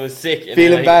day I told him I was sick. And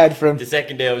feeling bad for him. The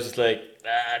second day I was just like,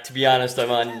 to be honest,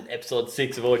 I'm on episode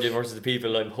 6 of OJ versus the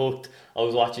People. I'm hooked. I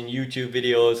was watching YouTube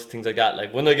videos, things like that.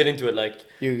 Like, when I get into it, like,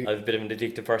 I have a bit of an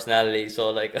addictive personality, so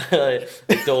like, I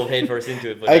dove head first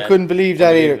into it. But I couldn't believe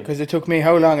that either, because it took me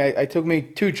how long? It took me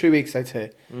 2-3 weeks, I'd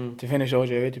say, to finish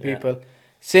OJ with the People.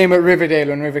 Same with Riverdale.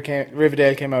 When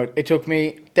Riverdale came out, it took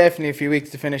me definitely a few weeks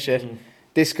to finish it.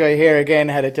 This guy here again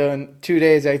had it done 2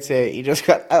 days, I'd say. He just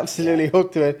got absolutely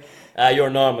hooked to it. You're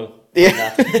normal.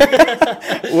 Yeah.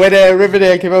 When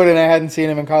Riverdale came out and I hadn't seen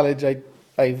him in college,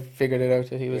 I figured it out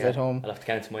that he was at home. I'll have to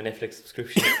cancel my Netflix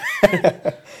subscription.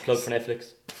 Plug for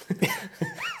Netflix.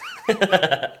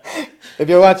 If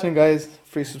you're watching, guys,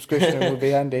 free subscription would be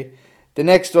handy. The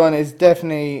next one is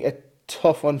definitely a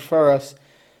tough one for us.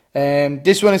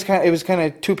 This one is kind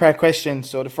of 2-part question.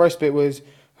 So the first bit was,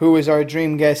 who was our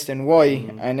dream guest and why?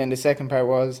 And then the second part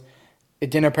was a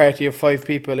dinner party of 5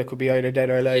 people. It could be either dead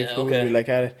or alive. Who would we like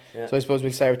at it? So I suppose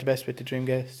we'll start with the best with the dream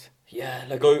guest. Yeah,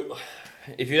 like,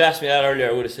 if you'd asked me that earlier,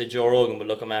 I would have said Joe Rogan, but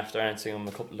look, I'm after answering him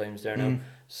a couple of times there now.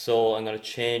 So I'm going to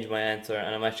change my answer,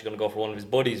 and I'm actually going to go for one of his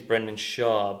buddies, Brendan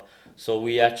Schaub. So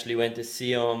we actually went to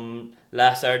see him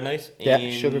last Saturday night.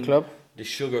 In Sugar Club. The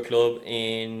Sugar Club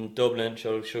in Dublin,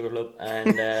 Sugar Club,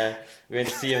 and we went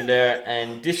to see him there.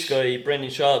 And this guy,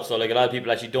 Brendan Schaub, so like, a lot of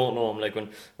people actually don't know him. Like,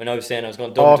 when I was saying I was going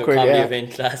to Dublin to a comedy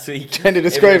event last week, trying to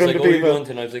describe him to like, people,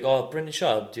 and I was like, "Oh, Brendan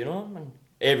Schaub, do you know him?" And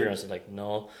everyone was like,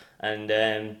 "No."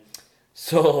 And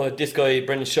so this guy,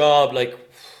 Brendan Schaub, like,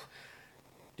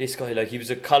 he was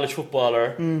a college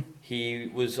footballer.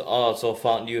 He was also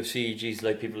fought in the UFC. Geez,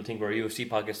 like, people think we're a UFC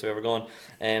podcast, so ever going.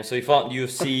 So he fought in the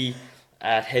UFC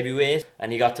at heavyweight,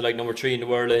 and he got to like number 3 in the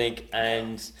world, I think.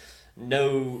 And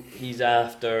now he's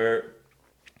after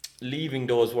leaving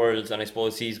those worlds, and I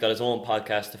suppose he's got his own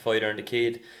podcast, The Fighter and the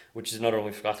Kid, which is another one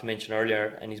we forgot to mention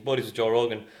earlier. And he's buddies with Joe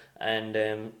Rogan. And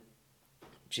I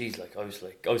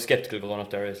was skeptical going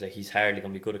up there. I was like, he's hardly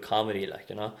going to be good at comedy, like,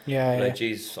 you know. Like,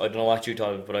 geez, I don't know what you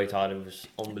thought of it, but I thought it was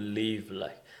unbelievable,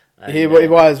 like. And, he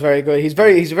was very good. He's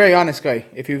a very honest guy.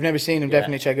 If you've never seen him,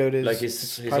 definitely check out his. Like,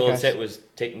 his whole set was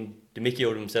taking the mickey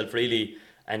out of himself, really,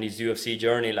 and his UFC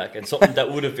journey, like, and something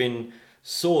that would have been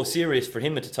so serious for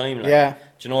him at the time, like. Yeah.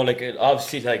 Do you know, like,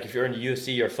 obviously, like, if you're in the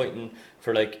UFC, you're fighting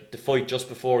for like the fight just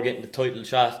before getting the title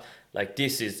shot. Like,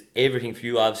 this is everything for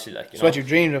you, obviously, like, you know. It's what you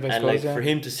dreamed of, I suppose. And like, for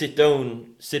him to sit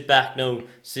back,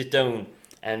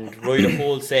 and write a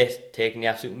whole set, taking the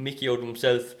absolute mickey out of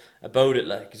himself about it,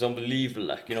 like, it's unbelievable,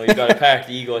 like, you know. You've got to park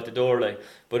the ego at the door, like,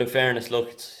 but in fairness,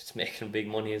 look, it's making big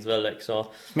money as well, like,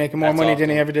 so it's making more money than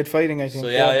he ever did fighting, I think.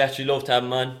 So yeah, I actually love to have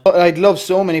him on. I'd love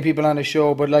so many people on the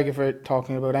show, but like, if we're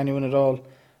talking about anyone at all,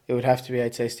 it would have to be,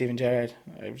 I'd say, Stephen Gerrard.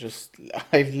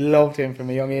 I've loved him from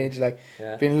a young age, like,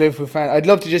 being a Liverpool fan. I'd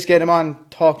love to just get him on,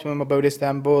 talk to him about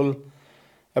Istanbul,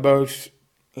 about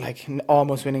like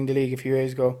almost winning the league a few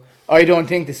years ago. I don't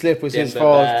think the slip was his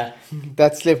fault.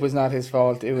 That slip was not his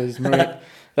fault. It was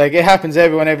like, it happens.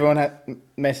 Everyone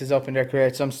messes up in their career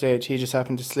at some stage. He just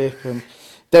happened to slip, and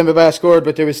Demba Ba scored,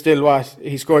 but there was still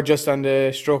he scored just on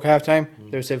the stroke half time.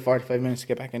 There was still 45 minutes to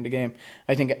get back in the game.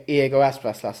 I think Iago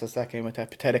Aspas lost us that game with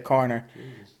that pathetic corner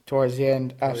towards the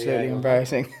end. Absolutely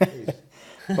embarrassing.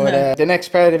 But the next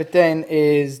part of it then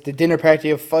is the dinner party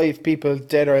of 5 people,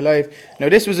 dead or alive. Now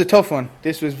this was a tough one.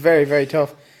 This was very, very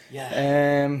tough.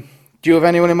 Yeah. Do you have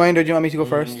anyone in mind, or do you want me to go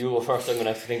first? You go first. I'm going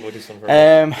to have to think about this one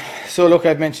first. So look,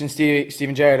 I've mentioned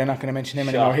Stephen Gerrard. I'm not going to mention him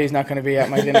anymore. He's not going to be at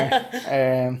my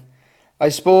dinner. I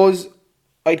suppose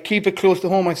I'd keep it close to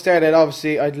home.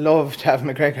 I'd love to have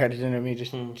McGregor at the dinner with me,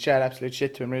 just chat absolute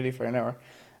shit to him really for an hour.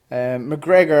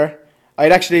 McGregor,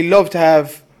 I'd actually love to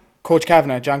have Coach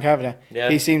Kavanagh, John Kavanagh. Yeah.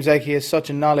 He seems like he has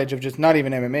such a knowledge of just not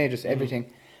even MMA, just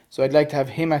everything. So I'd like to have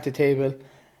him at the table.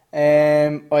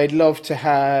 I'd love to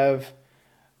have,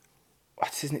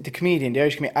 what's his name? The comedian, the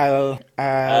Irish comedian,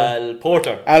 Al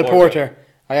Porter. Al Porter.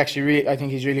 I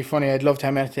think he's really funny. I'd love to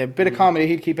have him at the table. Bit of comedy,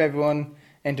 he'd keep everyone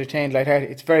entertained, lighthearted.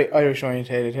 It's very Irish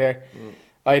orientated here.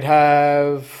 I'd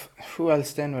have, who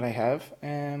else then would I have? I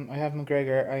have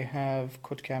McGregor, I have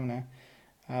Coach Kavanagh,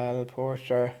 Al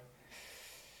Porter.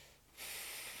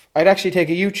 I'd actually take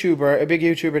a big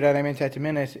YouTuber that I'm into at the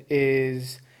minute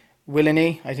is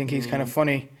Willany. I think he's kind of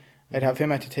funny. I'd have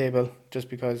him at the table just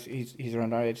because he's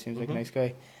around our age, seems like a nice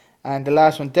guy. And the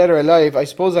last one, dead or alive, I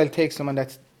suppose I'll take someone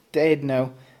that's dead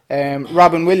now.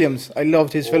 Robin Williams. I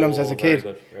loved his films as a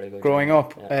kid, very good, growing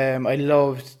up. Yeah. I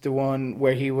loved the one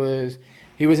where he was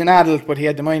an adult but he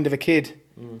had the mind of a kid.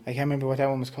 I can't remember what that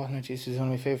one was called. Jesus, it was one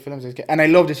of my favourite films as a kid. And I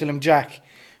loved his film Jack,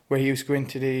 where he used to go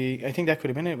into I think that could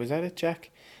have been it. Was that it, Jack?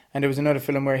 And there was another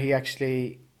film where he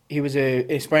was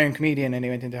a aspiring comedian and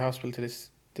he went into hospital to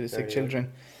the sick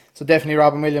children. So definitely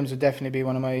Robin Williams would definitely be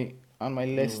on my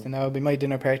list, and that would be my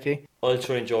dinner party. I'll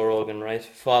throw in Joe Rogan, right?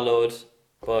 Followed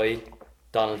by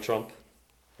Donald Trump,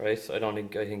 right? I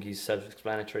think he's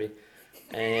self-explanatory.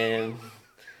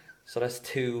 So that's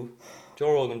 2.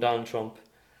 Joe Rogan, Donald Trump.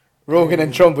 Rogan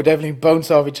and Trump would definitely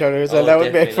bounce off each other, so that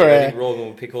would make for I think Rogan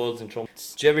would pick holes in Trump.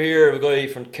 Did you ever hear of a guy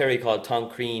from Kerry called Tom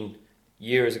Crean?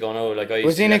 Years ago now,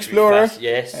 was he an explorer?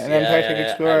 Yes, an Antarctic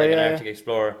explorer. An Arctic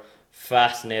explorer.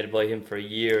 Fascinated by him for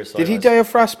years. So did he die of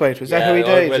frostbite? Was that how he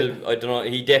died? Well, I don't know.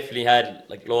 He definitely had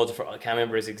loads of. I can't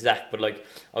remember his exact, but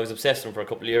I was obsessed with him for a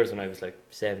couple of years when I was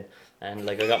 7, and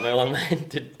I got my old man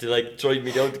to drive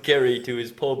me down to Kerry to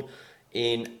his pub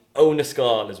in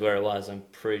Owenascall is where it was. I'm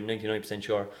pretty 99%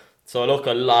 sure. So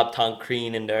I'll lob Tom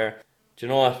Crean in there. Do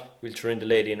you know what? We'll throw in the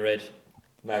lady in red,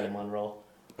 Marilyn Monroe.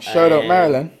 Shout out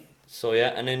Marilyn. So yeah,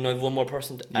 and then I have one more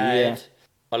person to add. Yeah.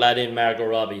 I'll add in Margot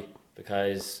Robbie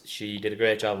because she did a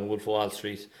great job in Wolf of Wall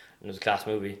Street and it was a class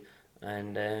movie.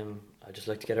 And I'd just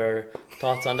like to get her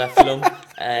thoughts on that film.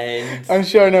 And I'm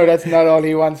sure that's not all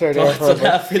he wants her there for. Thoughts on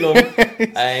that film.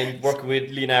 And working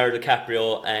with Leonardo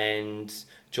DiCaprio and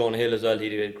Jonah Hill as well. He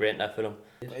did great in that film.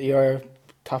 Your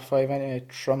top 5 anyway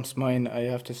trumps mine, I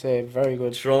have to say. Very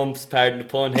good. Trumps, pardon the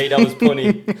pun. Hey, that was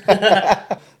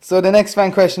punny. So the next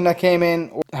fan question that came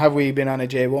in, have we been on a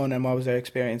J1 and what was our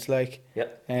experience like?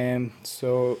 Yep.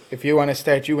 So if you want to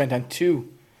start, you went on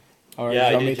 2. Or yeah,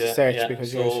 you want me to start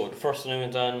because so the first one I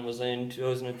went on was in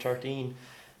 2013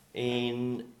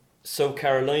 in South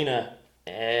Carolina.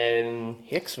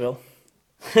 Hicksville.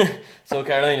 South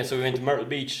Carolina. So we went to Myrtle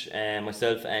Beach,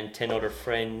 myself and 10 other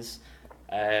friends.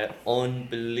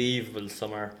 Unbelievable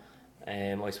summer.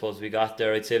 I suppose we got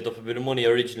there. I'd saved up a bit of money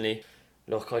originally.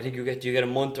 Look, I think you get a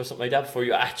month or something like that before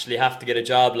you actually have to get a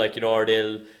job, or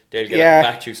they'll get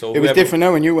back to you. So it was different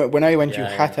now when I went. You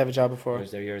had to have a job before. I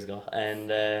was there years ago,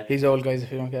 and he's old guys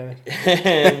if you don't get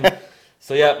it.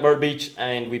 So yeah, Myrtle Beach,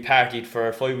 and we partied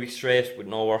for 5 weeks straight with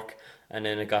no work, and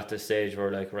then it got to the stage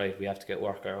where right, we have to get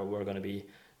work or we're going to be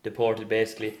deported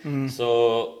basically.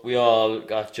 So we all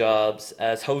got jobs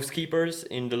as housekeepers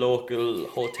in the local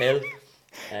hotel.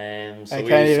 So I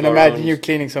can't even imagine you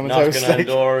cleaning someone's house. Knocking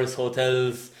on doors,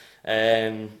 hotels,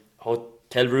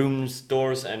 hotel rooms,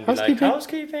 doors, and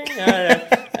housekeeping.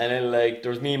 And then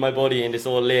there was me and my buddy and this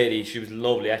old lady. She was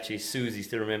lovely, actually. Susie,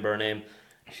 still remember her name.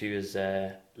 She was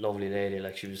a lovely lady.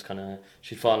 She was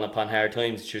she'd fallen upon hard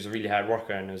times. She was a really hard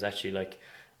worker, and it was actually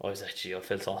I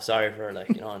felt so sorry for her.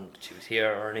 And she was here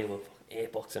earning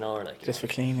 $8 an hour, just for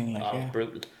cleaning,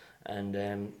 brutal.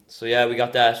 And so yeah, we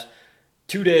got that.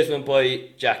 2 days went by,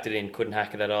 jacked it in, couldn't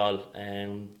hack it at all.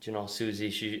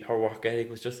 Susie, her work ethic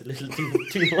was just a little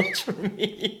too much for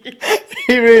me.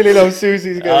 He really loves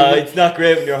Susie's guy. It's not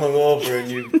great when you're hungover and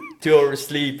you've 2 hours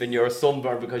sleep and you're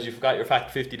sunburned because you forgot your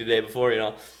Fact 50 the day before,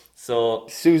 So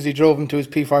Susie drove him to his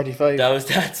P45. That was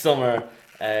that summer.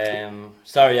 Then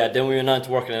we went on to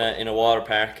working in a water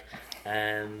park.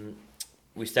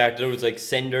 we started out as like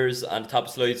senders on the top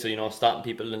slide, so you know, stopping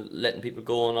people and letting people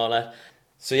go and all that.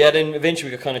 So yeah, then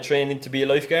eventually we got kind of trained in to be a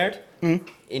lifeguard in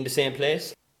the same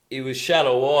place. It was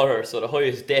shallow water, so the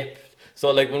highest depth.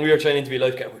 So like when we were training to be a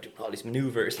lifeguard, we were doing all these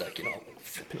maneuvers, like, you know,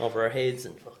 flipping over our heads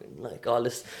and fucking like all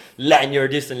this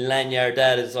lanyard this and lanyard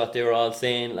that is what they were all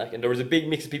saying. Like, and there was a big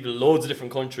mix of people, loads of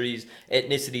different countries,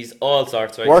 ethnicities, all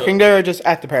sorts. Right? Working there or just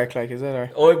at the park, like, is that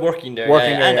or? Oh, working there,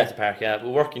 Working yeah, there, and yeah. at the park, yeah. But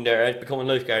working there, becoming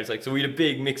lifeguards, like, so we had a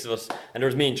big mix of us, and there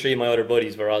was me and 3 of my other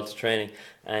buddies were also training,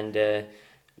 and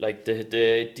like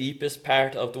the deepest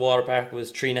part of the water park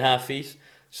was 3.5 feet.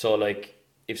 So like,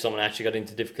 if someone actually got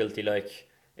into difficulty, like,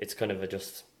 it's kind of a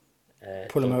just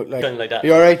Pull them out, like, kind of like that.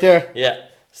 You alright there? Yeah.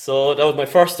 So that was my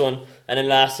first one, and then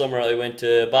last summer I went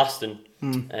to Boston,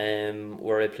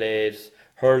 where I played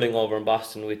hurling over in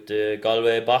Boston with the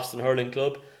Galway Boston Hurling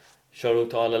Club. Shout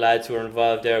out to all the lads who were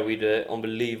involved there. We had an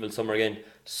unbelievable summer again.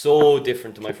 So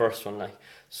different to my first one, like.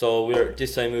 So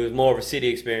this time it was more of a city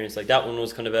experience. Like, that one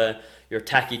was kind of your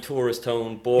tacky tourist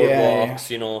town, boardwalks,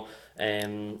 you know,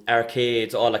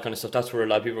 arcades, all that kind of stuff. That's where a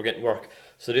lot of people were getting work.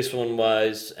 So this one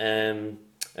was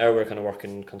we're kind of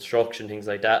working construction, things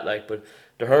like that. Like, but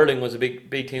the hurling was a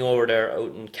big thing over there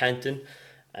out in Canton,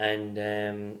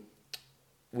 and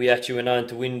we actually went on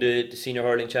to win the senior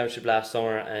hurling championship last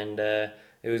summer, and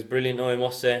it was brilliant, I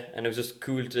must say, and it was just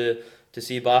cool to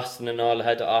see Boston and all it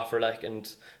had to offer, like, and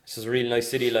it's just a really nice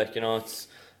city, like, you know.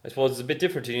 I suppose it's a bit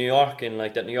different to New York, in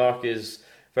like that New York is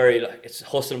very, like, it's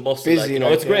hustle and bustle, Busy, like, you know,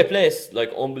 like, it's a great place,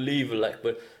 like, unbelievable, like,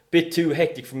 but bit too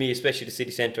hectic for me, especially the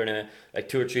city centre. And like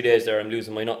 2 or 3 days there, I'm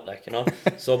losing my nut, like, you know.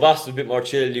 So Boston's a bit more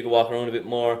chilled. You can walk around a bit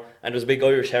more, and there's a big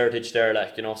Irish heritage there,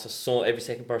 like, you know. So every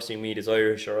second person you meet is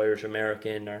Irish or Irish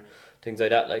American or things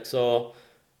like that, like. So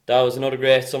that was another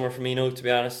great summer for me now, to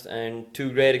be honest, and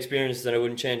 2 great experiences, and I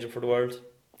wouldn't change them for the world.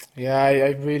 Yeah,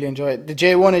 I really enjoy it. The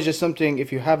J1 is just something,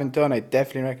 if you haven't done, I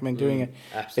definitely recommend doing it.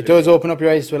 Absolutely. It does open up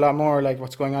your eyes to a lot more, like,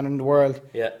 what's going on in the world.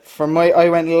 Yeah. I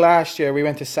went last year, we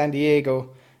went to San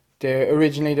Diego.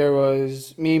 Originally there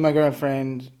was me, my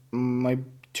girlfriend, my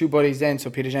 2 buddies then, so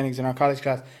Peter Jennings in our college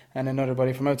class, and another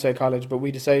buddy from outside college, but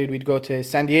we decided we'd go to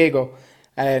San Diego,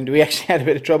 and we actually had a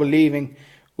bit of trouble leaving.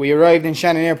 We arrived in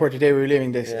Shannon Airport the day we were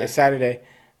leaving this Saturday,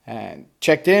 and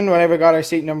checked in, whatever, got our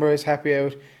seat number, was happy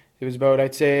out. It was about,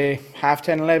 I'd say,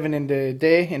 10:30, 11 in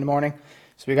the morning.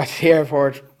 So we got to the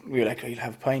airport. We were like, oh, you'll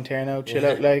have a pint here now, chill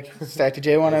out, like, start the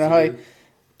J1 on a high.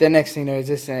 The next thing you know is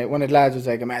this, one of the lads was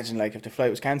like, imagine, like, if the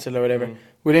flight was cancelled or whatever.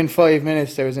 Within 5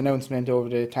 minutes, there was an announcement over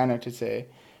the tannoy to say,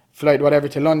 flight whatever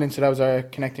to London, so that was our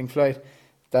connecting flight,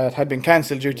 that had been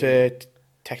cancelled due to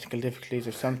technical difficulties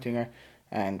or something.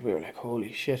 And we were like,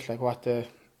 holy shit, like,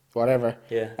 whatever.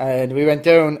 Yeah. And we went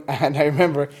down, and I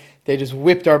remember they just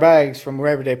whipped our bags from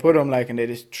wherever they put them, like, and they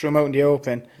just threw them out in the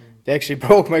open. They actually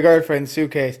broke my girlfriend's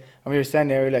suitcase, and we were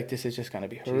standing there, we were like, this is just going to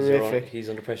be horrific. He's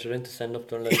under pressure then to stand up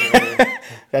there. Like,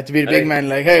 They had to be the big man,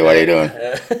 like, hey, what are you doing?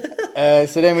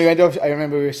 So then we went up, I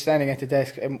remember we were standing at the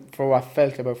desk for what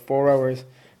felt about 4 hours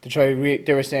to try,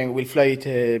 they were saying, we'll fly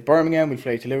to Birmingham, we'll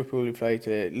fly to Liverpool, we'll fly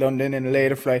to London in a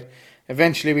later flight.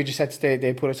 Eventually we just had to stay,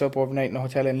 they put us up overnight in a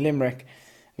hotel in Limerick.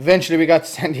 Eventually we got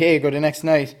to San Diego the next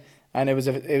night, and it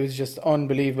was just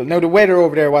unbelievable. Now the weather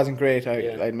over there wasn't great, I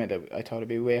admit, I thought it'd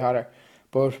be way hotter.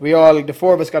 But the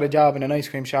 4 of us got a job in an ice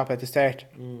cream shop at the start.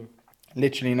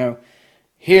 Literally now.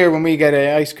 Here when we get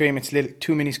an ice cream, it's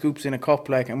 2 mini scoops in a cup,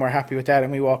 like, and we're happy with that,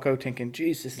 and we walk out thinking,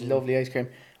 jeez, this is lovely ice cream.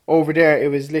 Over there it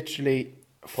was literally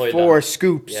 4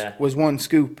 scoops was 1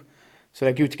 scoop. So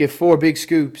like you had to give 4 big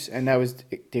scoops, and that was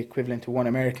the equivalent to 1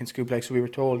 American scoop, like, so we were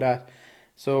told that.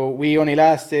 So we only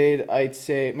lasted, I'd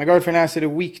say, my girlfriend lasted a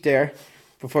week there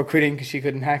before quitting because she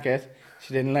couldn't hack it.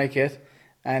 She didn't like it.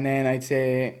 And then I'd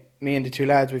say me and the 2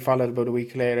 lads, we followed about a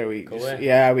week later. We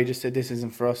just said, this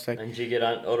isn't for us. Like. And did you get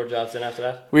on other jobs then after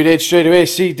that? We did straight away.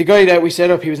 See, the guy that we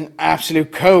set up, he was an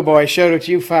absolute cowboy. Shout out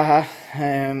to you, Faha.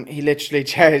 He literally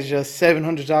charged us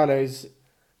 $700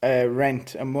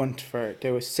 rent a month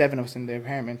there was 7 of us in the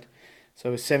apartment. So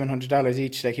it was $700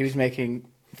 each. Like, he was making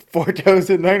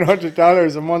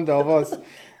 $4,900 a month of us.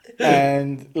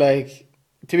 And, like,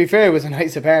 to be fair, it was a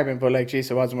nice apartment, but, like,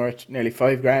 geez, it wasn't worth nearly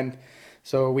 $5,000.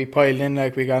 So we piled in,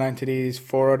 like, we got onto these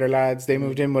 4 other lads. They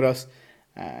moved in with us,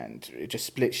 and it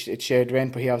just it shared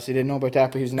rent, but he obviously didn't know about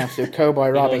that, but he was an absolute cowboy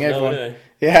robbing everyone. Anyway.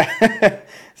 Yeah.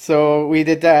 So we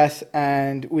did that,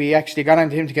 and we actually got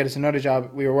onto him to get us another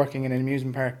job. We were working in an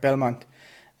amusement park, Belmont,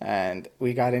 and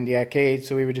we got in the arcade,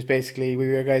 so we were just basically, we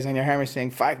were guys on your hammer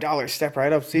saying, $5, step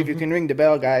right up, see if you can ring the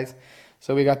bell, guys.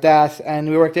 So we got that, and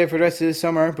we worked there for the rest of the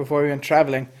summer before we went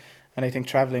travelling. And I think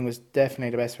travelling was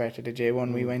definitely the best part of the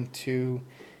J1. We went to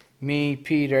me,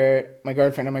 Peter, my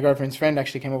girlfriend, and my girlfriend's friend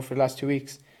actually came over for the last 2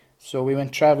 weeks. So we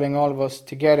went travelling, all of us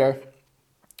together.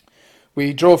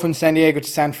 We drove from San Diego to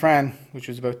San Fran, which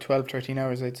was about 12, 13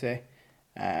 hours, I'd say.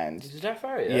 And Is it that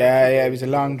far? yeah, it was a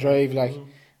long drive. Like,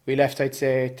 we left, I'd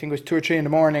say, I think it was 2 or 3 in the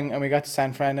morning, and we got to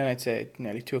San Fran, and I'd say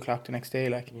nearly 2 o'clock the next day.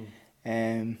 Like,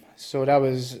 so that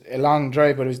was a long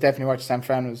drive, but it was definitely worth it. San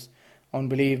Fran was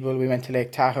unbelievable. We went to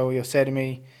Lake Tahoe,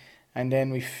 Yosemite, and then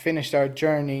we finished our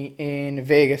journey in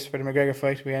Vegas for the McGregor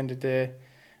fight. We ended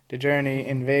the journey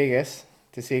in Vegas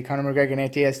to see Conor McGregor in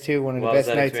ATS2, one of the best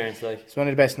nights. Like? It's one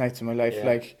of the best nights of my life. Yeah.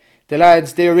 Like, the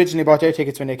lads, they originally bought their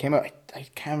tickets when they came out. I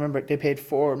can't remember. They paid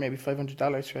maybe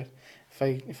 $500 for it,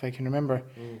 if I can remember.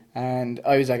 And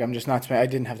I was like, I'm just not spending. I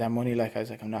didn't have that money. Like, I was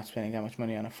like, I'm not spending that much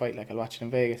money on a fight. Like, I'll watch it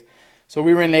in Vegas. So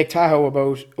we were in Lake Tahoe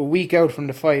about a week out from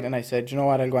the fight, and I said, you know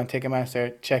what? I'll go on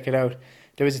Ticketmaster, check it out.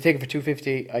 There was a ticket for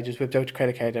 $250. I just whipped out the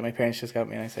credit card that my parents just got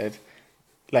me, and I said,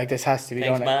 like, this has to be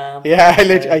Thanks, done. Mom. Yeah,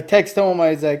 I texted home.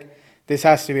 I was like, this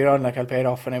has to be done. Like, I'll pay it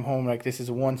off when I'm home. Like, this is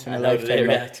a once in a lifetime. How did they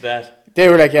react to that? They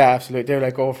were like, yeah, absolutely. They were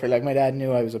like, go for it. Like, my dad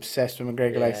knew I was obsessed with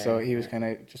McGregor, like, so he was kind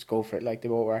of just go for it. Like, they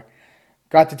both were.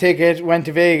 Got the ticket, went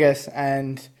to Vegas,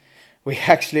 and we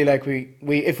actually, like, we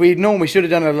if we'd known, we should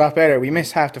have done it a lot better. We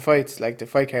missed half the fights, like the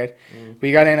fight card.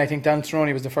 We got in. I think Donald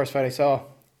Cerrone was the first fight I saw.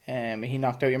 He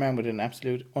knocked out your man with an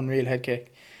absolute unreal head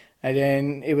kick, and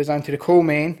then it was on to the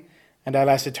co-main, and that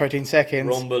lasted 13 seconds.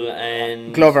 Rumble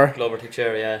and Glover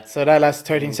Teixeira, yeah. So that lasted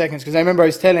 13 seconds, because I remember I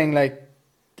was telling, like,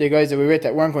 the guys that we were with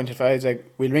that weren't going to the fight, I was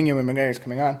like, we'll ring you when McGregor's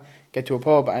coming on, get to a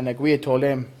pub, and like, we had told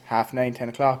them 9:30, 10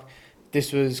 o'clock.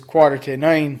 This was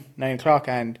 9:15, 9 o'clock,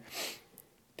 and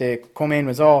the come-in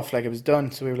was off, like, it was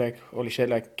done. So we were like, holy shit,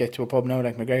 like, get to a pub now,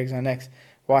 like, McGregor's on next.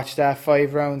 Watched that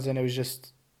 5 rounds, and it was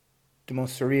just the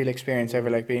most surreal experience ever,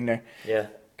 like, being there. Yeah.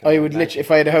 I would literally,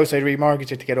 if I had a house, I'd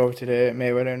remortgage it to get over to the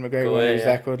Mayweather and McGregor one. It was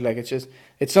that good. Like,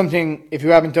 it's something, if you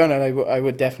haven't done it, I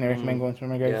would definitely recommend going to a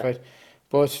McGregor fight.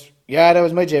 But yeah, that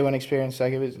was my J1 experience.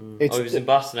 Like, it was. I was in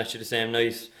Boston actually the same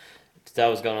night that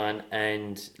was going on,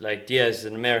 and like, Diaz is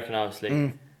an American,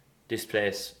 obviously. This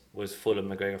place was full of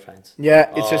McGregor fans.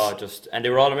 Yeah, it's and they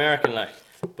were all American, like,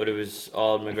 but it was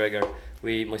all McGregor.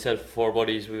 Myself, 4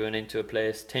 buddies, we went into a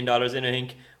place, $10 in, I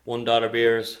think, $1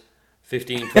 beers.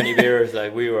 15, 20 beers,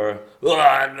 like, we were,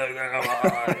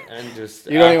 and just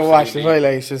you don't even watch the fight,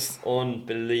 like, it's just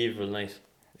unbelievable night.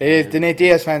 It is. The Nate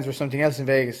Diaz fans were something else in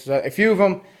Vegas. So a few of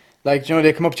them, like, you know,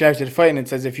 they come up to you after the fight and it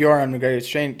says, if you're on McGregor's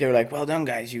train, they were like, well done,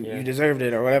 guys, you deserved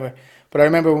it, or whatever. But I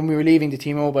remember when we were leaving the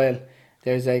T-Mobile,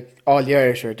 there's like all the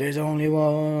Irish were, there's only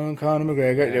one Conor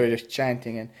McGregor. They were just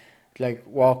chanting and like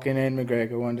walking in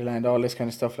McGregor Wonderland, all this kind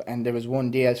of stuff. And there was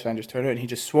one Diaz fan just turned out and he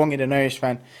just swung at an Irish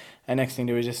fan. And next thing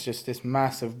there was just this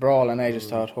massive brawl, and I just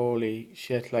thought, holy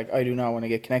shit, like, I do not want to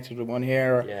get connected with one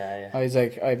here. Or I was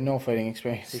like, I have no fighting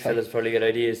experience. These fellas probably get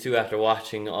ideas too after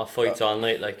watching fights all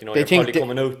night. Like, you know, you're probably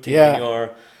coming out thinking you're,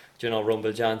 you know,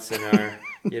 Rumble Johnson or,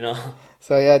 you know.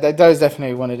 So yeah, that was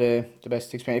definitely one of the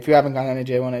best experiences. If you haven't gone on a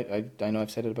J1, I know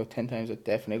I've said it about 10 times, I'd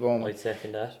definitely go on. I'd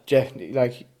second that. Definitely,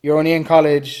 like, you're only in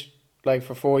college, like,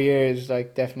 for 4 years,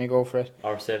 like, definitely go for it.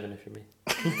 Or 7 if you're me.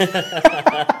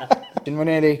 And we're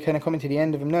nearly kind of coming to the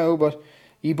end of them now, but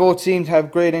you both seem to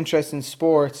have great interest in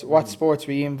sports. What sports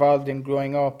were you involved in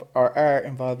growing up, or are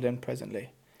involved in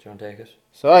presently? Do you want to take it?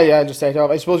 So I'll just start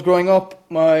off. I suppose growing up,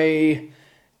 my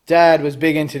dad was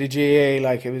big into the GAA.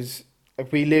 Like, it was,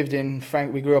 like, we lived in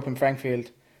we grew up in Frankfield,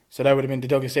 so that would have been the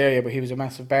Douglas area. But he was a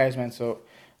massive bars man, so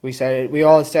we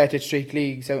all started street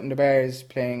leagues out in the bars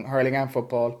playing hurling and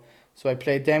football. So I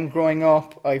played them growing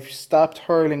up. I stopped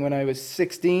hurling when I was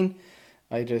 16.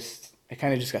 I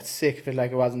kind of just got sick of it.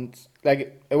 Like, it wasn't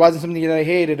something that I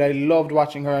hated. I loved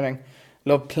watching hurling,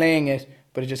 loved playing it,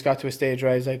 but it just got to a stage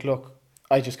where I was like, look,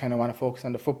 I just kind of want to focus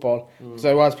on the football, because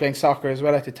I was playing soccer as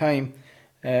well at the time.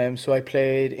 So I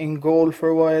played in goal for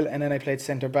a while, and then I played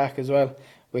centre back as well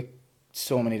with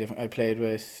so many different. I played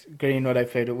with Greenwood, I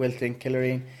played with Wilton,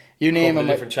 Killareen. You name them.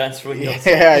 Different transfer windows.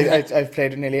 Yeah, I've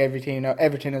played with nearly every team now,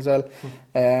 Everton as well.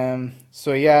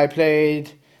 So yeah, I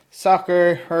played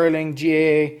soccer, hurling,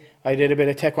 GAA. I did a bit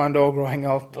of taekwondo growing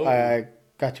up. I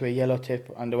got to a yellow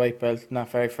tip on the white belt, not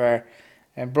very far,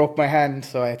 and broke my hand,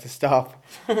 so I had to stop.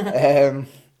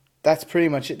 That's pretty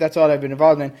much it. That's all I've been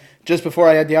involved in. Just before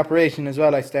I had the operation as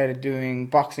well, I started doing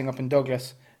boxing up in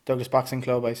Douglas Boxing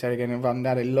Club. I started getting involved in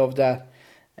that. I love that.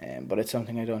 But it's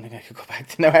something I don't think I could go back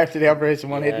to now after the operation.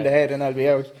 One hit in the head and I'll be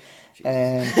out.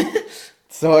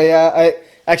 So yeah, I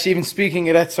actually, even speaking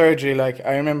of that surgery, like,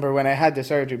 I remember when I had the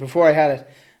surgery, before I had it,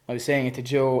 I was saying it to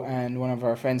Joe and one of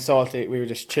our friends, Salty. We were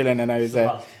just chilling, and I was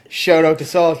shout out to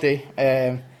Salty,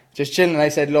 just chilling. I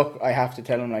said, look, I have to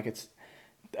tell him, like, it's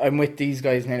I'm with these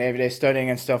guys and every day studying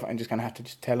and stuff. I'm just gonna have to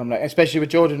just tell them, like, especially with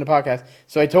Joe doing the podcast.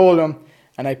 So I told him,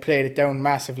 and I played it down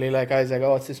massively. Like, I was like,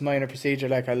 oh, it's this minor procedure.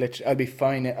 Like, I'll be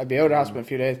fine. I'll be out of the hospital in a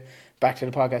few days. Back to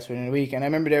the podcast within a week. And I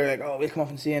remember they were like, oh, we'll come up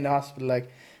and see you in the hospital. Like,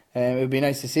 it would be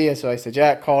nice to see you. So I said,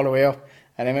 yeah, call the way up.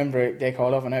 And I remember they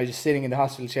called up, and I was just sitting in the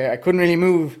hospital chair. I couldn't really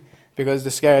move because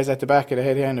the scars at the back of the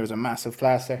head here, and there was a massive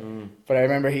plaster. But I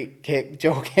remember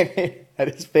Joe came in, and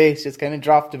his face just kind of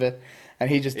dropped a bit. And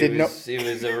he just didn't know. It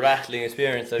was a rattling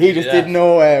experience. He just didn't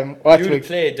know what to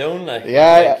play it down, like.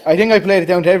 Yeah, I think I played it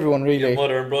down to everyone, really. Your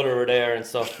mother and brother were there and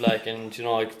stuff, like, and you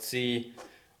know, I could see.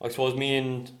 I suppose me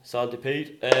and Salty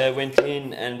Pete went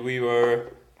in, and we were,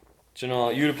 you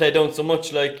know, you'd have played down so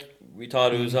much, like, we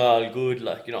thought it was all good,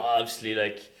 like, you know, obviously,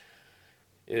 like,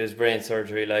 it was brain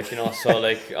surgery, like, you know, so,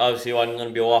 like, obviously, I wasn't going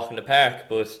to be a walk in the park,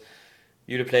 but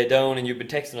you'd have played down, and you'd been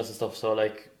texting us and stuff, so,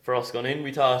 like, for us going in,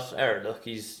 we thought, look,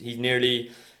 he's nearly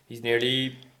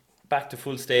back to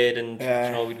full state, and you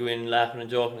know, we'd go in laughing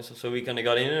and joking and stuff. So we kind of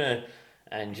got in,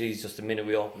 and geez, just the minute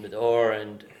we opened the door,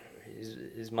 and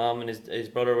his mom and his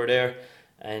brother were there,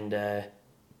 and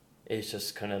it's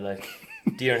just kind of like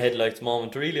deer in headlights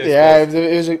moment, really. I suppose.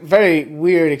 It was a very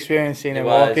weird experience seeing him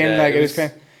walk in. Like, it was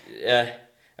kind of, yeah.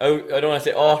 I don't want to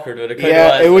say awkward, but it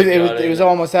kind of was. It was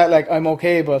almost that, like, I'm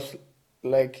okay, but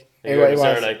like it was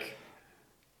like.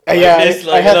 I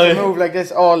had to move like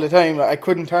this all the time. Like, I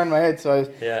couldn't turn my head, so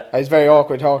I was very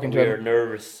awkward talking to him. We were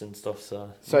nervous and stuff,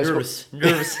 so nervous.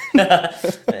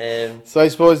 So I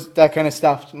suppose that kind of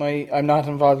stopped I'm not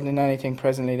involved in anything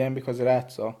presently then because of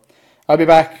that. So I'll be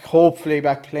back, hopefully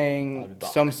back playing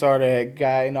some sort of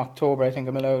guy in October. I think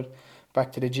I'm allowed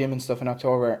back to the gym and stuff in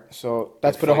October. So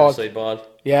that's put a halt. 5-a-side ball.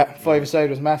 Yeah, 5-a-side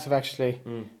was massive actually.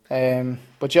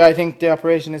 But yeah, I think the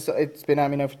operation it's been at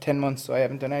me now for 10 months, so I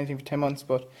haven't done anything for 10 months,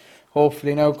 but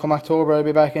hopefully now come October I'll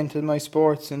be back into my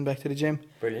sports and back to the gym.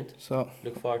 Brilliant. So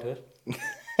look forward to it.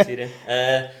 See you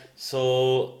then.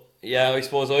 So yeah, I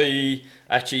suppose me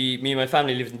and my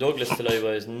family lived in Douglas till I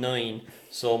was 9,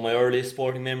 so my earliest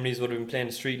sporting memories would have been playing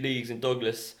the street leagues in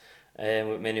Douglas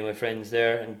with many of my friends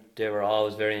there, and they were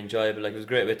always very enjoyable. Like, it was a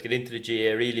great way to get into the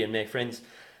GA really and make friends.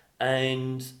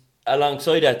 And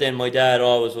alongside that, then my dad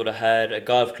always would have had a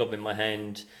golf club in my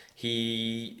hand.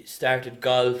 He started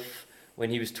golf when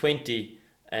he was 20,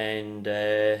 and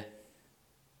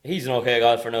he's an okay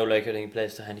golfer now. Like, I think he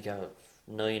plays to handicap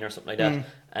 9 or something like that.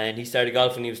 And he started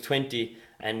golf when he was 20,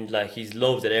 and like, he's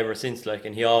loved it ever since. Like,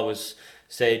 and he always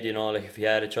said, you know, like, if he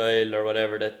had a child or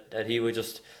whatever, that he would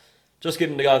just give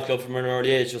them the golf club from an early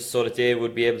age, just so that they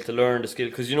would be able to learn the skill.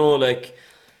 Because, you know, like,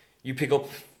 you pick up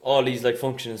all these, like,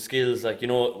 functional skills, like, you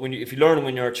know, if you learn them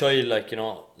when you're a child, like, you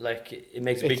know, like, it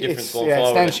makes a big difference going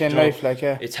forward. Extension in life, like,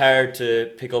 yeah. It's hard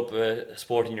to pick up a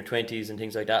sport in your 20s and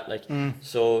things like that, like.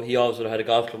 So he always would have had a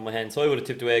golf club in my hand, so I would have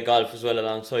tipped away golf as well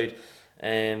alongside,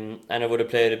 and I would have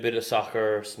played a bit of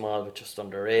soccer, small but just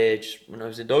underage. When I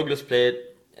was in Douglas, played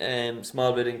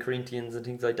small bit in Corinthians and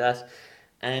things like that,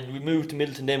 and we moved to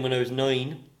Middleton then when I was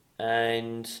 9,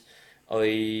 and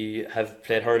I have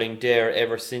played hurling there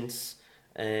ever since.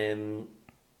 And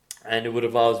it would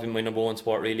have always been my number one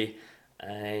sport really,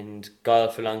 and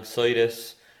golf alongside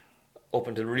it up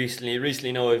until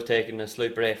recently now I've taken a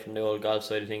slight break from the old golf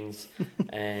side of things.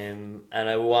 And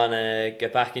I want to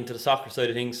get back into the soccer side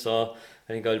of things, so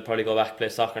I think I'll probably go back and play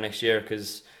soccer next year,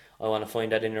 because I want to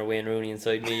find that inner Wayne Rooney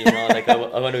inside me, you know. Like, I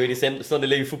want to be the Sunday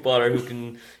league footballer who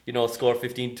can, you know, score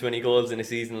 15 to 20 goals in a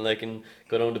season, like, and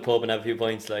go down the pub and have a few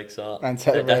pints, like. So that's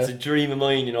a dream of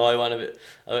mine, you know.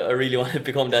 I really want to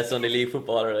become that Sunday league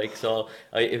footballer, like. So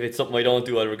if it's something I don't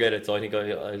do, I'll regret it. So I think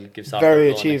I'll give soccer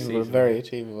very achievable, very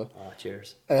achievable. Oh,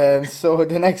 cheers. So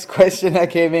the next question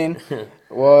that came in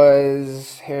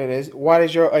was, here it is: what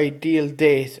is your ideal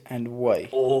date and why?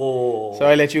 Oh. So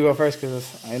I'll let you go first,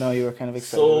 because I know you were kind of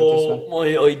excited about this one.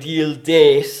 My ideal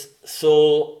date.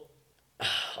 So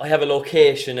I have a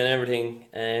location and everything.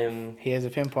 He has a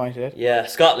pinpointed it. Yeah,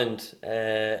 Scotland.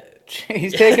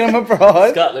 He's taking him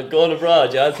abroad. Scotland, going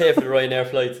abroad. Yeah, I'll pay for the Ryanair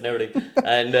flights and everything.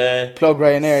 And plug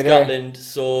Ryanair Scotland. there.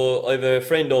 So I have a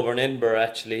friend over in Edinburgh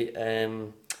actually.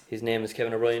 His name is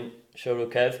Kevin O'Brien. Shout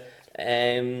out Kev.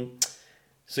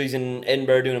 So he's in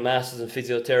Edinburgh doing a masters in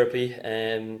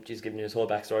physiotherapy. He's giving you his whole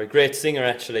backstory. Great singer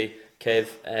actually, Kev.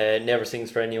 Never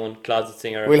sings for anyone. Closet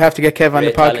singer. We'll have to get Kev on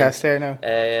the podcast there now.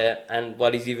 And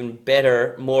what he's even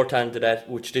better, more talented at,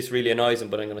 which this really annoys him,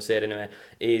 but I'm going to say it anyway,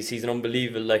 is he's an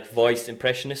unbelievable, like, voice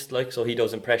impressionist. Like, so he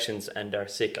does impressions and they're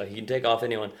sick. Like, he can take off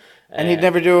anyone. And he'd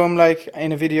never do them, like,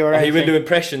 in a video or anything. He will do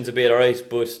impressions a bit, alright,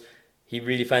 but he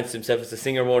really fancies himself as a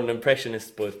singer more than an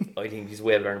impressionist, but I think he's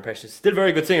way better an impressionist. Still a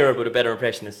very good singer, but a better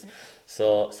impressionist.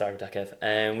 So, sorry with that,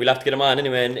 Kev. We'll have to get him on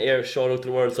anyway and air a shout out to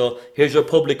the world. So, here's your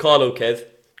public call out, Kev.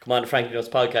 Come on to Frankie Nuts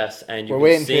podcast and you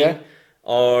can sing,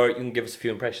 or you can give us a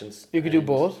few impressions. You could do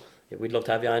both. Yeah, we'd love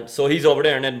to have you on. So, he's over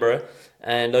there in Edinburgh,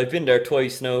 and I've been there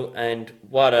twice now, and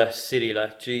what a city,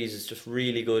 like, Jesus, just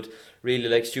really good. Really,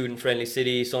 like, student-friendly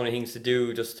city, so many things to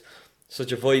do, just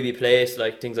such a vibey place,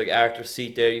 like things like Arthur's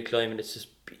Seat there, you climb and it's just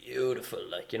beautiful,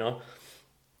 like, you know.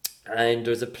 And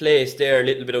there's a place there a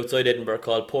little bit outside Edinburgh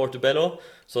called Portobello,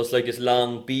 so it's like this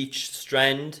long beach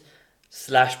strand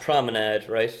 / promenade,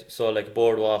 right? So like a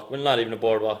boardwalk, well, not even a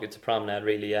boardwalk, it's a promenade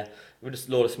really, yeah, with just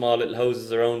a load of small little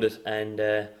houses around it,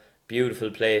 and beautiful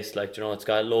place, like, you know, it's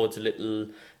got loads of little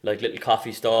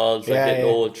coffee stalls, like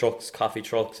old trucks, coffee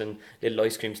trucks, and little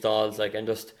ice cream stalls, like, and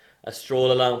just a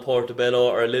stroll along Portobello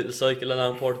or a little cycle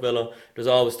along Portobello. There's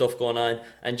always stuff going on.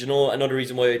 And you know, another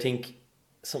reason why I think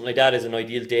something like that is an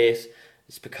ideal date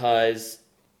is because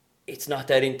it's not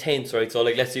that intense, right? So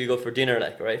like, let's say you go for dinner,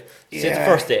 like, right? It's the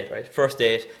first date, right? First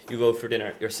date, you go for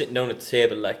dinner. You're sitting down at the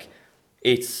table, like,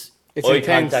 it's eye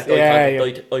contact,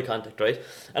 eye contact, right?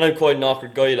 And I'm quite an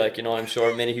awkward guy, like, you know, I'm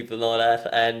sure many people know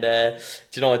that. And,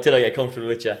 you know, until I get comfortable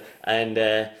with you.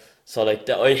 And, so like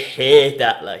I hate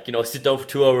that, like, you know, sit down for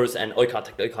 2 hours and eye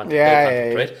contact,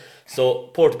 right? So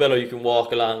Portobello, you can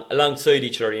walk alongside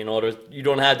each other, you know, you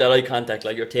don't have that eye contact,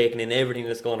 like you're taking in everything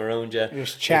that's going around you. You're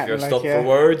just chatting, if you're stuck for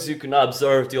words, you can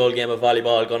observe the old game of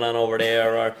volleyball going on over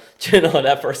there, or, you know,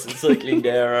 that person cycling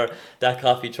there, or that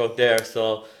coffee truck there.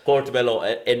 So Portobello,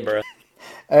 Edinburgh.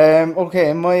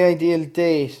 Okay, my ideal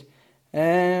date.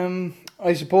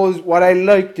 I suppose what I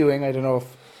like doing, I don't know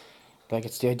if like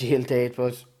it's the ideal date,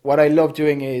 but what I love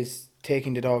doing is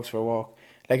taking the dogs for a walk.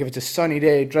 Like if it's a sunny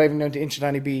day, driving down to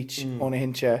Inchydoney Beach,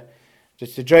 Onahincha.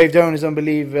 Just the drive down is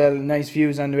unbelievable. Nice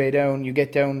views on the way down. You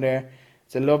get down there.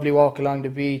 It's a lovely walk along the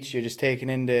beach. You're just taking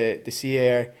in the sea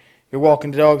air. You're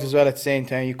walking the dogs as well at the same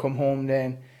time. You come home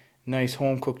then, nice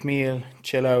home cooked meal,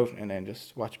 chill out, and then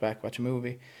just watch a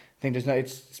movie. I think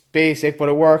it's basic, but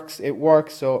it works. It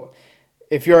works. So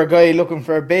if you're a guy looking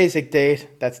for a basic date,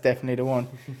 that's definitely the one.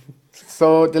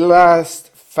 So the last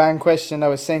fan question that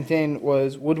was sent in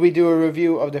was, would we do a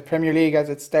review of the Premier League as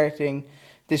it's starting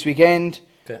this weekend?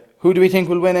 Okay. Who do we think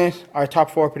will win it? Our top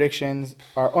 4 predictions,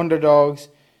 our underdogs,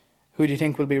 who do you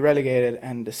think will be relegated,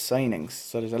 and the signings.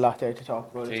 So there's a lot there to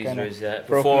talk about.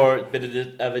 Before a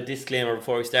bit of a disclaimer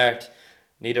before we start,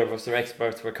 neither of us are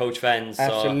experts, we're coach fans.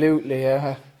 Absolutely,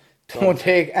 yeah. Don't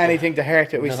take anything to heart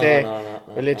that we say.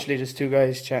 We're literally just 2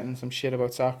 guys chatting some shit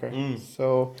about soccer.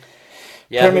 So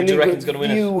yeah, who do you reckon's going to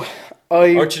win it?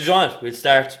 Or to John, we'll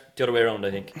start the other way around,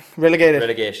 I think.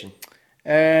 Relegation.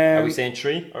 Are we saying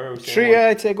 3? Or are we saying 3, yeah,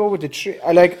 I'd say go with the 3.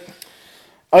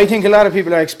 I think a lot of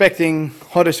people are expecting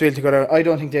Huddersfield to go down. I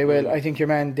don't think they will. I think your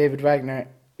man, David Wagner,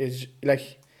 is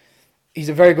he's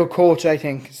a very good coach, I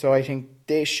think. So I think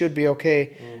they should be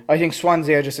okay. I think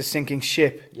Swansea are just a sinking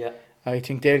ship. Yeah. I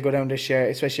think they'll go down this year,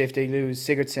 especially if they lose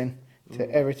Sigurdsson to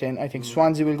Everton. I think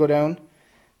Swansea will go down.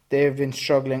 They've been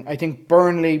struggling. I think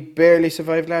Burnley barely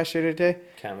survived last year, did they?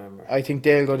 Can't remember. I think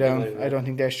they'll go down. I don't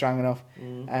think they're strong enough.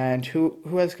 And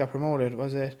who else got promoted?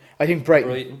 Was it? I think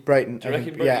Brighton. Do you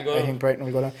reckon Brighton will go down? I think Brighton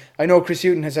will go down. I know Chris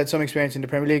Hughton has had some experience in the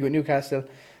Premier League with Newcastle,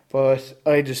 but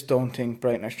I just don't think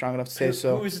Brighton are strong enough to say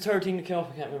so. Who was the third team that came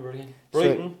up? I can't remember again.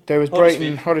 Brighton? So there was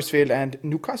Brighton, Huddersfield and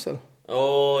Newcastle.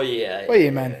 Oh, yeah. Oh, yeah,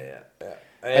 man.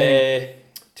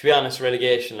 To be honest,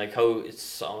 relegation, like how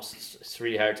it's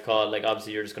really hard to call. Like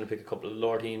obviously you're just going to pick a couple of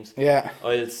lower teams. Yeah.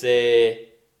 I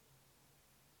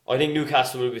think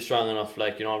Newcastle will be strong enough.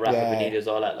 Like, you know, Rafa Benitez,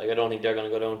 all that. Like I don't think they're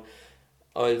going to go down.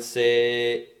 I'll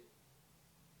say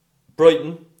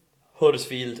Brighton,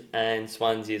 Huddersfield, and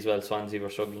Swansea as well. Swansea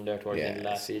were struggling there towards the end of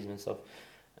last season and stuff.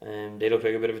 They look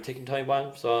like a bit of a ticking time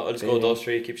bomb. So I'll just go with those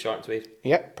 3. Keep short and sweet.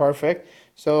 Yeah, perfect.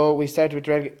 So we started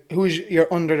with who's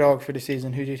your underdog for the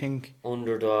season? Who do you think?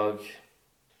 Underdog.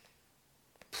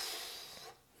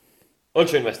 I'll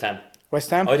train West Ham. West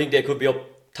Ham? I think they could be up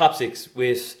top 6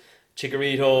 with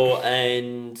Chicharito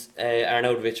and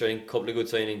Arnautovic. I think a couple of good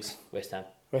signings. West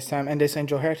Ham. And they signed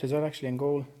Joe Hart as well, actually, in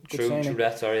goal. True,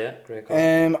 that, sorry, yeah. Great call.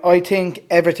 I think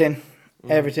Everton.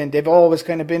 They've always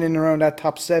kind of been in around that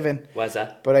top 7. Why's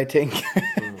that? But I think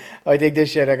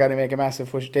this year they're going to make a massive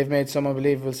push. They've made some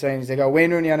unbelievable signings. They got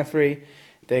Wayne Rooney on a free.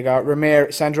 They got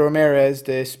Sandro Ramirez,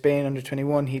 the Spain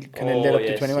under-21. He kind of led up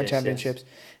the 21 championships.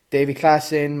 Davy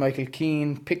Klaassen, Michael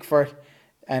Keane, Pickford,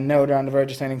 and now they're on the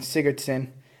verge of signing Sigurdsson.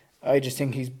 I just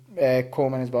think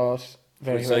Coleman is boss.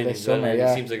 very good well signing this as well, summer. and Yeah,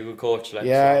 he seems like a good coach. Like,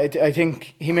 yeah. so, I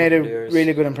think he made a players.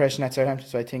 really good impression at Southampton.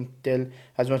 So I think they'll,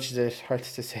 as much as it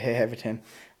hurts to say Everton,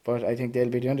 but I think they'll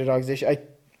be the underdogs this year.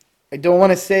 I don't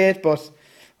want to say it, but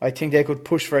I think they could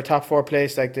push for a top 4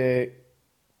 place. Like the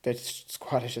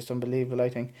squad is just unbelievable. I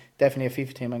think definitely a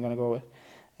FIFA team I'm going to go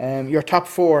with. Your top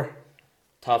 4.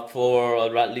 Top 4,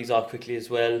 I'll rattle these off quickly as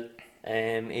well.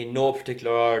 In no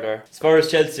particular order. As far as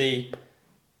Chelsea,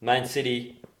 Man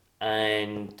City,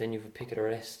 and then you have a pick of the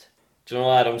rest. Do you know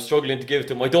what? I'm struggling to give it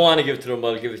to them. I don't want to give it to them,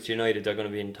 but I'll give it to United. They're going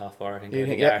to be in top 4. I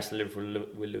think Yeah. Arsenal, Liverpool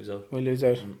will lose out. We'll lose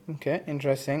out. Okay,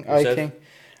 interesting. Yourself? I think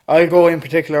I'll go in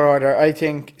particular order. I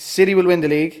think City will win the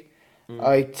league.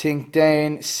 I think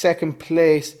then second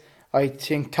place, I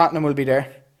think Tottenham will be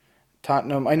there.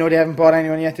 Tottenham, I know they haven't bought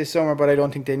anyone yet this summer, but I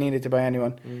don't think they needed to buy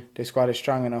anyone. Their squad is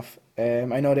strong enough.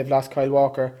 I know they've lost Kyle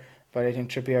Walker, but I think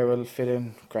Trippier will fit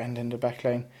in grand in the back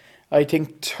line. I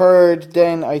think third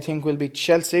then, I think will be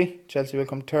Chelsea. Chelsea will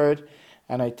come third,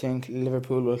 and I think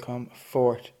Liverpool will come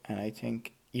fourth, and I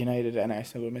think United and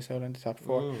Arsenal will miss out on the top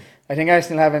 4. I think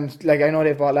Arsenal haven't, like, I know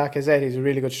they've bought Lacazette, he's a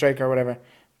really good striker or whatever,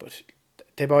 but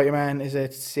they bought your man, is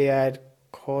it Sead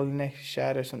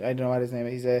Kolnishad or something? I don't know what his name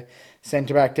is. He's a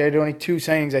centre back. They're the only 2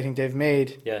 signings I think they've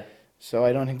made. Yeah. So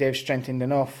I don't think they've strengthened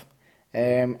enough.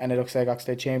 And it looks like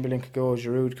Oxlade-Chamberlain could go,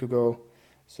 Giroud could go.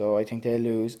 So I think they'll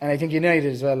lose. And I think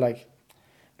United as well, like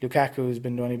Lukaku has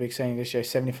been the only big signing this year,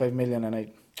 75 million, and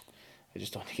I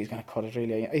just don't think he's going to cut it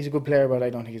really. He's a good player, but I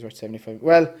don't think he's worth 75.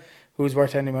 Well, who's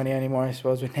worth any money anymore, I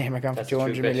suppose, with Neymar gone for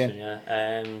 200 million.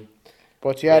 Yeah.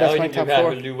 But yeah, that's I my think top Lukaku 4.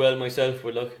 will do well myself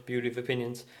with luck, beauty of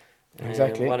opinions.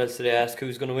 Exactly. What else did I ask?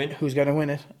 Who's going to win? Who's going to win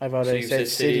it? I've So already you said said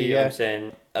City, yeah. I'm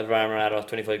saying Alvaro Morata,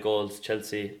 25 goals,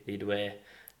 Chelsea lead the way.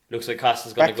 Looks like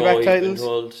Costa's going to go. Back-to-back He's been titles?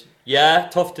 told. Yeah,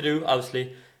 tough to do,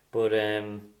 obviously, but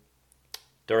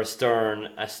they're a stern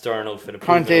outfit.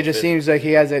 Conte just seems like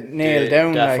he has it nailed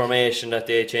down. That Like, formation that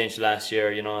they changed last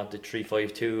year, you know, the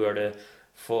 3-5-2 or the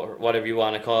 4, whatever you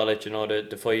want to call it, you know, the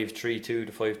 5-3-2,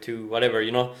 the 5-2, whatever,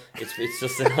 you know, it's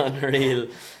just an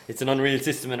unreal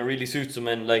system, and it really suits them.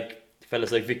 And like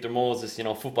fellas like Victor Moses, you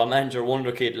know, football manager,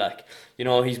 wonder kid, like, you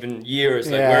know, he's been years,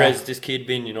 like, where has this kid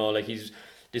been, you know, like, he's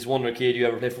this wonder kid. You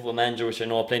ever play football manager, which I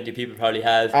know plenty of people probably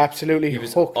have. absolutely He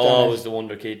was hooked on always it. the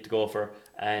wonder kid to go for.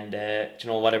 And you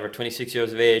know, whatever, 26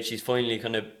 years of age, he's finally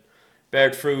kind of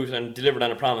bared fruit and delivered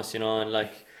on a promise, you know, and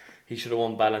like, he should have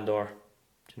won Ballon d'Or,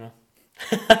 you know.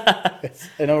 It's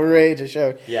an outrageous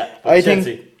shout. Yeah, I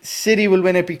Chelsea. think City will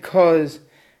win it because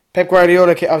Pep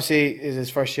Guardiola obviously is his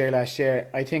first year last year.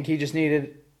 I think he just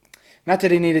needed, not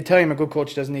that he needed time, a good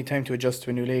coach doesn't need time to adjust to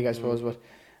a new league, I suppose, but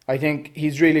I think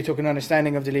he's really took an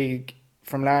understanding of the league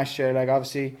from last year. Like,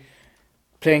 obviously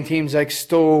playing teams like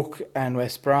Stoke and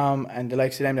West Brom and the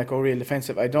likes of them that go real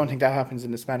defensive, I don't think that happens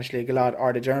in the Spanish league a lot,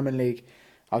 or the German league.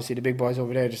 Obviously the big boys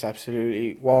over there just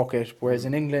absolutely walk it, whereas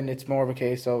in England it's more of a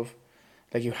case of,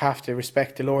 like, you have to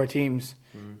respect the lower teams.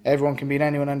 Everyone can beat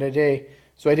anyone on their day.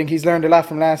 So I think he's learned a lot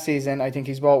from last season. I think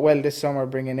he's bought well this summer,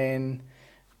 bringing in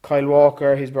Kyle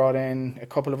Walker. He's brought in a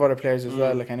couple of other players as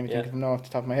well. I can't even think of them now off the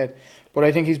top of my head. But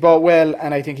I think he's bought well,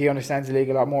 and I think he understands the league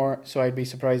a lot more. So I'd be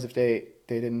surprised if they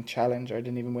didn't challenge or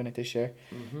didn't even win it this year.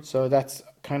 So that's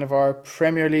kind of our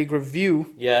Premier League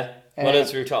review. Yeah. What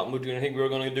else were we talking about? Do you think we were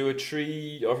going to do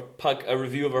a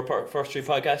review of our first 3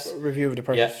 podcasts? Review of the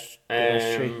first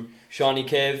three. Shawnee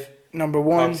Kev, Number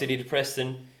 1. Cork City to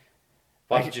Preston.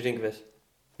 What did you think of it?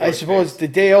 I suppose the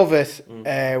day of it,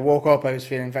 woke up, I was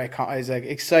feeling I was like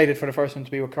excited for the first one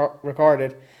to be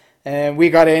recorded. We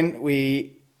got in,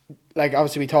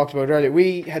 obviously we talked about it earlier,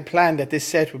 we had planned that this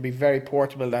set would be very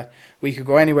portable, that we could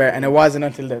go anywhere, and it wasn't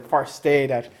until the first day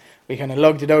that we kind of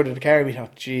lugged it out of the car. We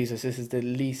thought, Jesus, this is the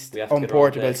least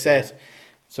unportable set. Yeah.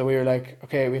 So we were like,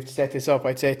 okay, we have to set this up.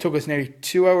 I'd say it took us nearly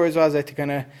 2 hours, was it, to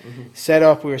kind of set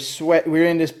up. We were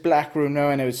in this black room now,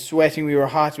 and it was sweating. We were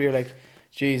hot. We were like,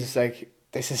 Jesus, like,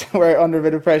 this is, we're under a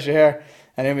bit of pressure here.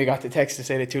 And then we got the text to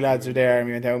say the 2 lads were there, and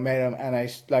we went out and met them.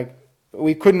 And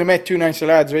we couldn't have met 2 nicer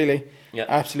lads, really. Yeah.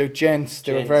 Absolute gents.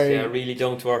 They were very, really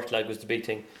down to earth, like, was the big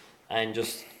thing, and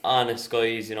just honest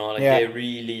guys, you know, like, they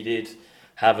really did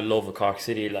have a love of Cork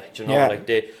City, like, you know, like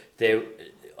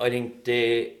I think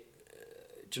they,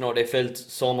 you know, they felt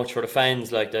so much for the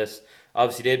fans, like that.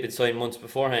 Obviously, they'd been signed months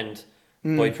beforehand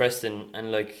by Preston,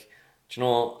 and like, you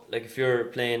know, like, if you're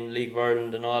playing League of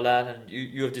Ireland and all that, and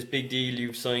you have this big deal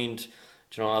you've signed,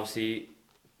 you know, obviously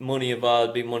money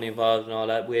involved, big money involved, and all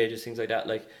that, wages, things like that.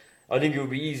 Like, I think it would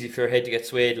be easy for your head to get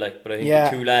swayed, like, but I think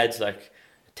the 2 lads, like,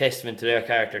 testament to their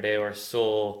character, they were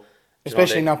so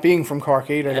Especially not being from Cork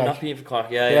either. And like. not being from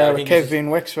Cork, yeah. Yeah, I with think Kev being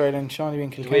Wexford and Shawnee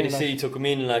being the Kilkenny. way the city took him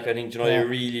in, like, I think, they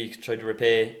really tried to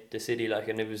repay the city, like,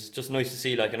 and it was just nice to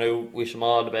see, like, and I wish them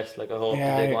all the best. Like, I hope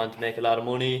that they go on to make a lot of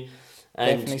money and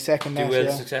definitely second do that,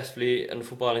 well successfully on the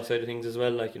footballing side of things as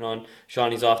well. Like, and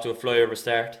Shawnee's off to a flyover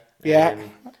start. Yeah.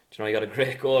 He got a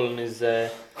great goal in his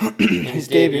his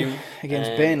debut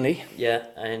against Burnley. Yeah,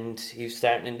 and he was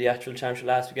starting in the actual championship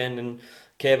last weekend, and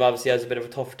Kev obviously has a bit of a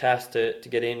tougher task to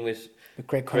get in with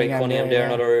Greg Cunningham there,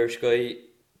 another Irish guy,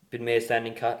 been made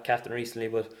standing captain recently,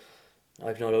 but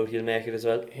I've no doubt he'll make it as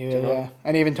well. Yeah.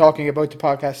 And even talking about the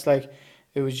podcast, like,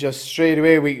 it was just straight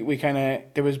away we kind of,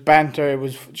 there was banter, it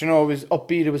was, it was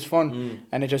upbeat, it was fun,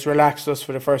 and it just relaxed us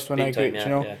for the first one. Big I agree,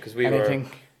 time, because we were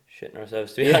shitting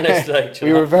ourselves, to be honest. Like,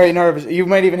 we were very nervous. You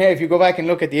might even hear, if you go back and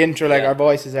look at the intro, like, our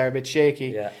voices are a bit shaky.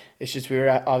 Yeah. It's just we were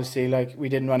obviously, like, we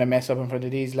didn't want to mess up in front of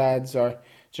these lads, or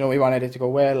we wanted it to go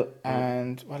well.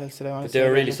 And what else did I want to say? They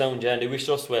were really sound, and they wished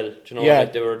us well.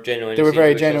 Like, they were genuine. They were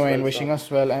very genuine, wishing us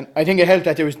well, and I think it helped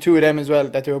that there was two of them as well,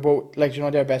 that they were both, like,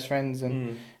 they're best friends,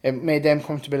 and it made them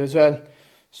comfortable as well.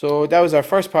 So that was our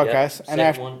first podcast, and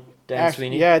after one, Dan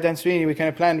Sweeney. Yeah, Dan Sweeney. We kind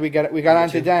of planned. We got on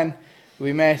to Dan.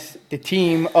 We met the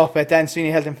team up at Dan Sweeney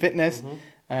Health and Fitness,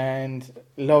 and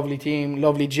lovely team,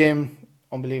 lovely gym,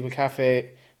 unbelievable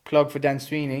cafe. Plug for Dan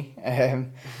Sweeney.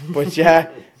 But yeah,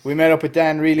 we met up with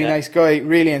Dan, really nice guy,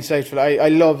 really insightful. I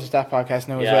loved that podcast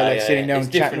now as well, like sitting down it's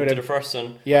chatting with him. It's different to the first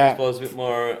one. Yeah. I suppose a bit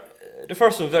more, the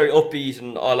first one very upbeat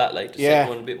and all that, like the second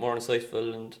one a bit more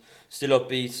insightful and still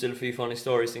upbeat, still a few funny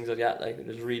stories, things like that. Like, it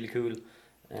was really cool.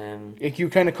 Like, you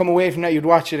kind of come away from that, you'd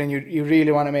watch it and you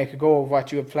really want to make a go of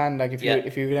what you have planned. Like, if you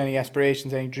had any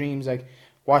aspirations, any dreams, like,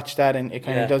 watch that, and it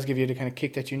kind of does give you the kind of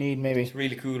kick that you need, maybe. It's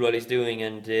really cool what he's doing,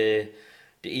 and the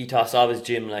ethos of his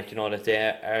gym, like,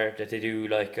 that they do,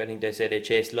 like, I think they say they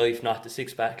chase life, not the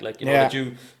six pack. Like, that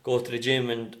you go to the gym,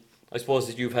 and I suppose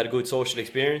that you've had a good social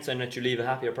experience and that you leave a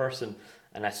happier person,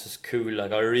 and that's just cool.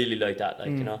 Like, I really like that, like,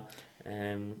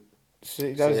 So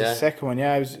that was the second one,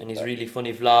 and he's really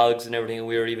funny vlogs and everything, and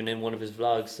we were even in one of his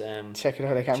vlogs. Check it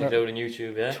out, I can't remember. Check it out on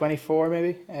YouTube, yeah. 24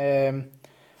 maybe.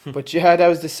 But yeah, that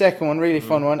was the second one, really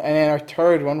fun one. And then our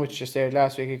third one, which just aired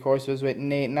last week, of course, was with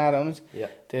Nathan Adams,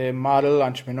 the model,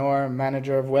 entrepreneur,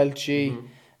 manager of Welchie.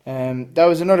 That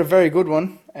was another very good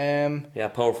one.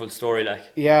 Powerful story, like.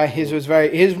 Yeah, his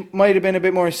might have been a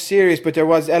bit more serious, but there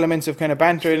was elements of kind of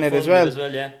banter in it as well.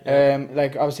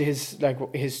 Like, obviously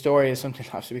his story is something,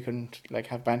 obviously we couldn't, like,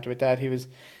 have banter with that. He was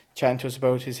chatting to us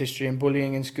about his history in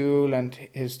bullying in school and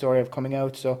his story of coming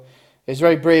out. So it's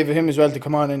very brave of him as well to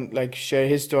come on and, like, share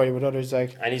his story with others.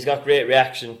 Like, and he's got great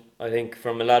reaction, I think,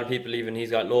 from a lot of people. Even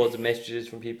he's got loads of messages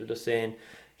from people just saying,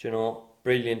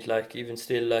 brilliant, like, even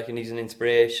still, like, and he's an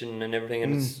inspiration and everything,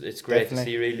 and it's great to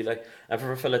see, really, like, and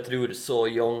for a fella to do it so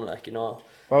young, like, What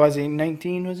was he,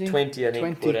 19 was he? 20, I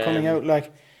think. 20, coming out,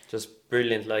 like, just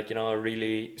brilliant, like,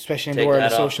 really, especially in the world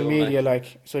of social media,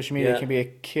 like, social media can be a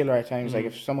killer at times. Like,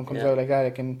 if someone comes out like that,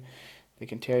 it can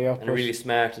tear you up. And a really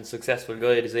smart and successful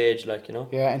guy at his age, like,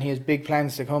 Yeah, and he has big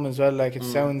plans to come as well. Like, it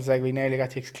sounds like we nearly got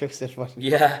to exclusive, but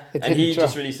and he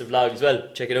just released a vlog as well.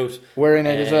 Check it out. We're in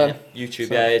it as well.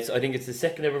 YouTube, I think it's the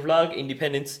second ever vlog,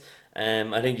 Independence.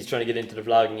 I think he's trying to get into the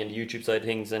vlogging and the YouTube side of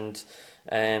things, and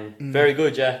very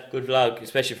good, good vlog,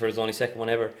 especially for his only second one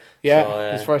ever. Yeah,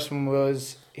 so, his first one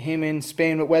was him in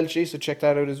Spain with Welchie, so check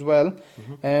that out as well.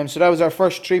 So that was our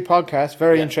first 3 podcasts.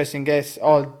 Very interesting guests,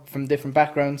 all from different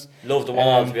backgrounds. Loved them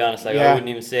all, to be honest. Like, I wouldn't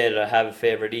even say that I have a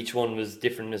favourite. Each one was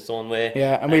different in its own way.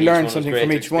 Yeah, and we learned something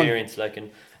from each one. Like,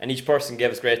 and each person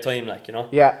gave us great time, like,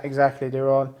 Yeah, exactly. They're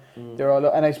all,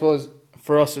 and I suppose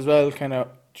for us as well, kind of,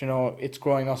 it's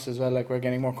growing us as well. Like, we're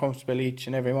getting more comfortable each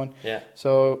and every one. Yeah.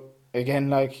 So again,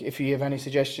 like, if you have any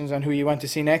suggestions on who you want to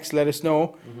see next, let us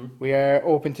know. We are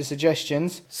open to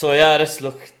suggestions. So yeah, let's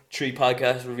look 3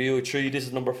 podcast review. 3. This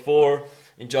is number 4.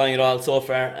 Enjoying it all so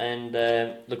far, and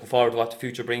looking forward to what the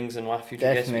future brings and what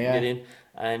future guests we can get in.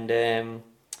 And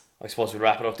I suppose we'll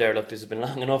wrap it up there. Look, this has been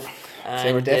long enough. And,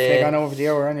 so we're definitely gone over the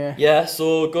hour, aren't you? Yeah.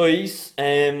 So guys,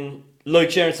 like,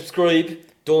 share, and subscribe.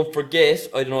 Don't forget,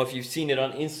 I don't know if you've seen it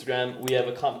on Instagram, we have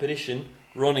a competition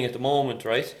running at the moment,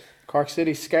 right? Cork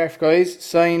City Scarf, guys,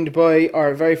 signed by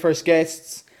our very first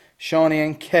guests, Shawnee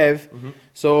and Kev.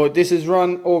 So this is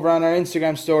run over on our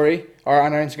Instagram story, or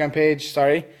on our Instagram page,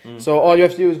 sorry. So all you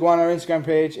have to do is go on our Instagram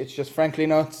page. It's just Frankly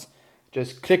Nuts.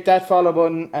 Just click that follow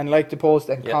button and like the post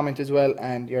and comment as well,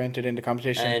 and you're entered in the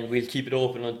competition. And we'll keep it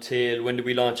open until, when did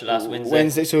we launch it last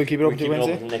Wednesday? So we'll keep it open until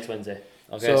Wednesday? Open next Wednesday.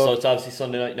 Okay, so it's obviously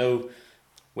Sunday night now,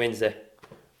 Wednesday.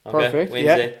 Okay, Perfect,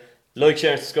 Wednesday. Like,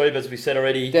 share, and subscribe, as we said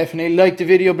already. Definitely like the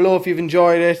video below if you've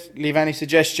enjoyed it. Leave any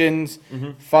suggestions.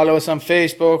 Follow us on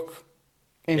Facebook,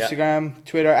 Instagram,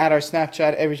 Twitter, at our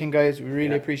Snapchat, everything, guys. We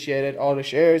really appreciate it. All the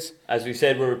shares. As we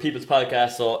said, we're a people's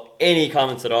podcast, so any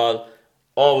comments at all,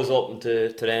 always open to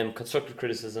them. Constructive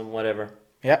criticism, whatever.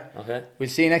 Yeah. Okay. We'll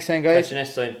see you next time, guys. Catch you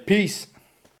next time. Peace.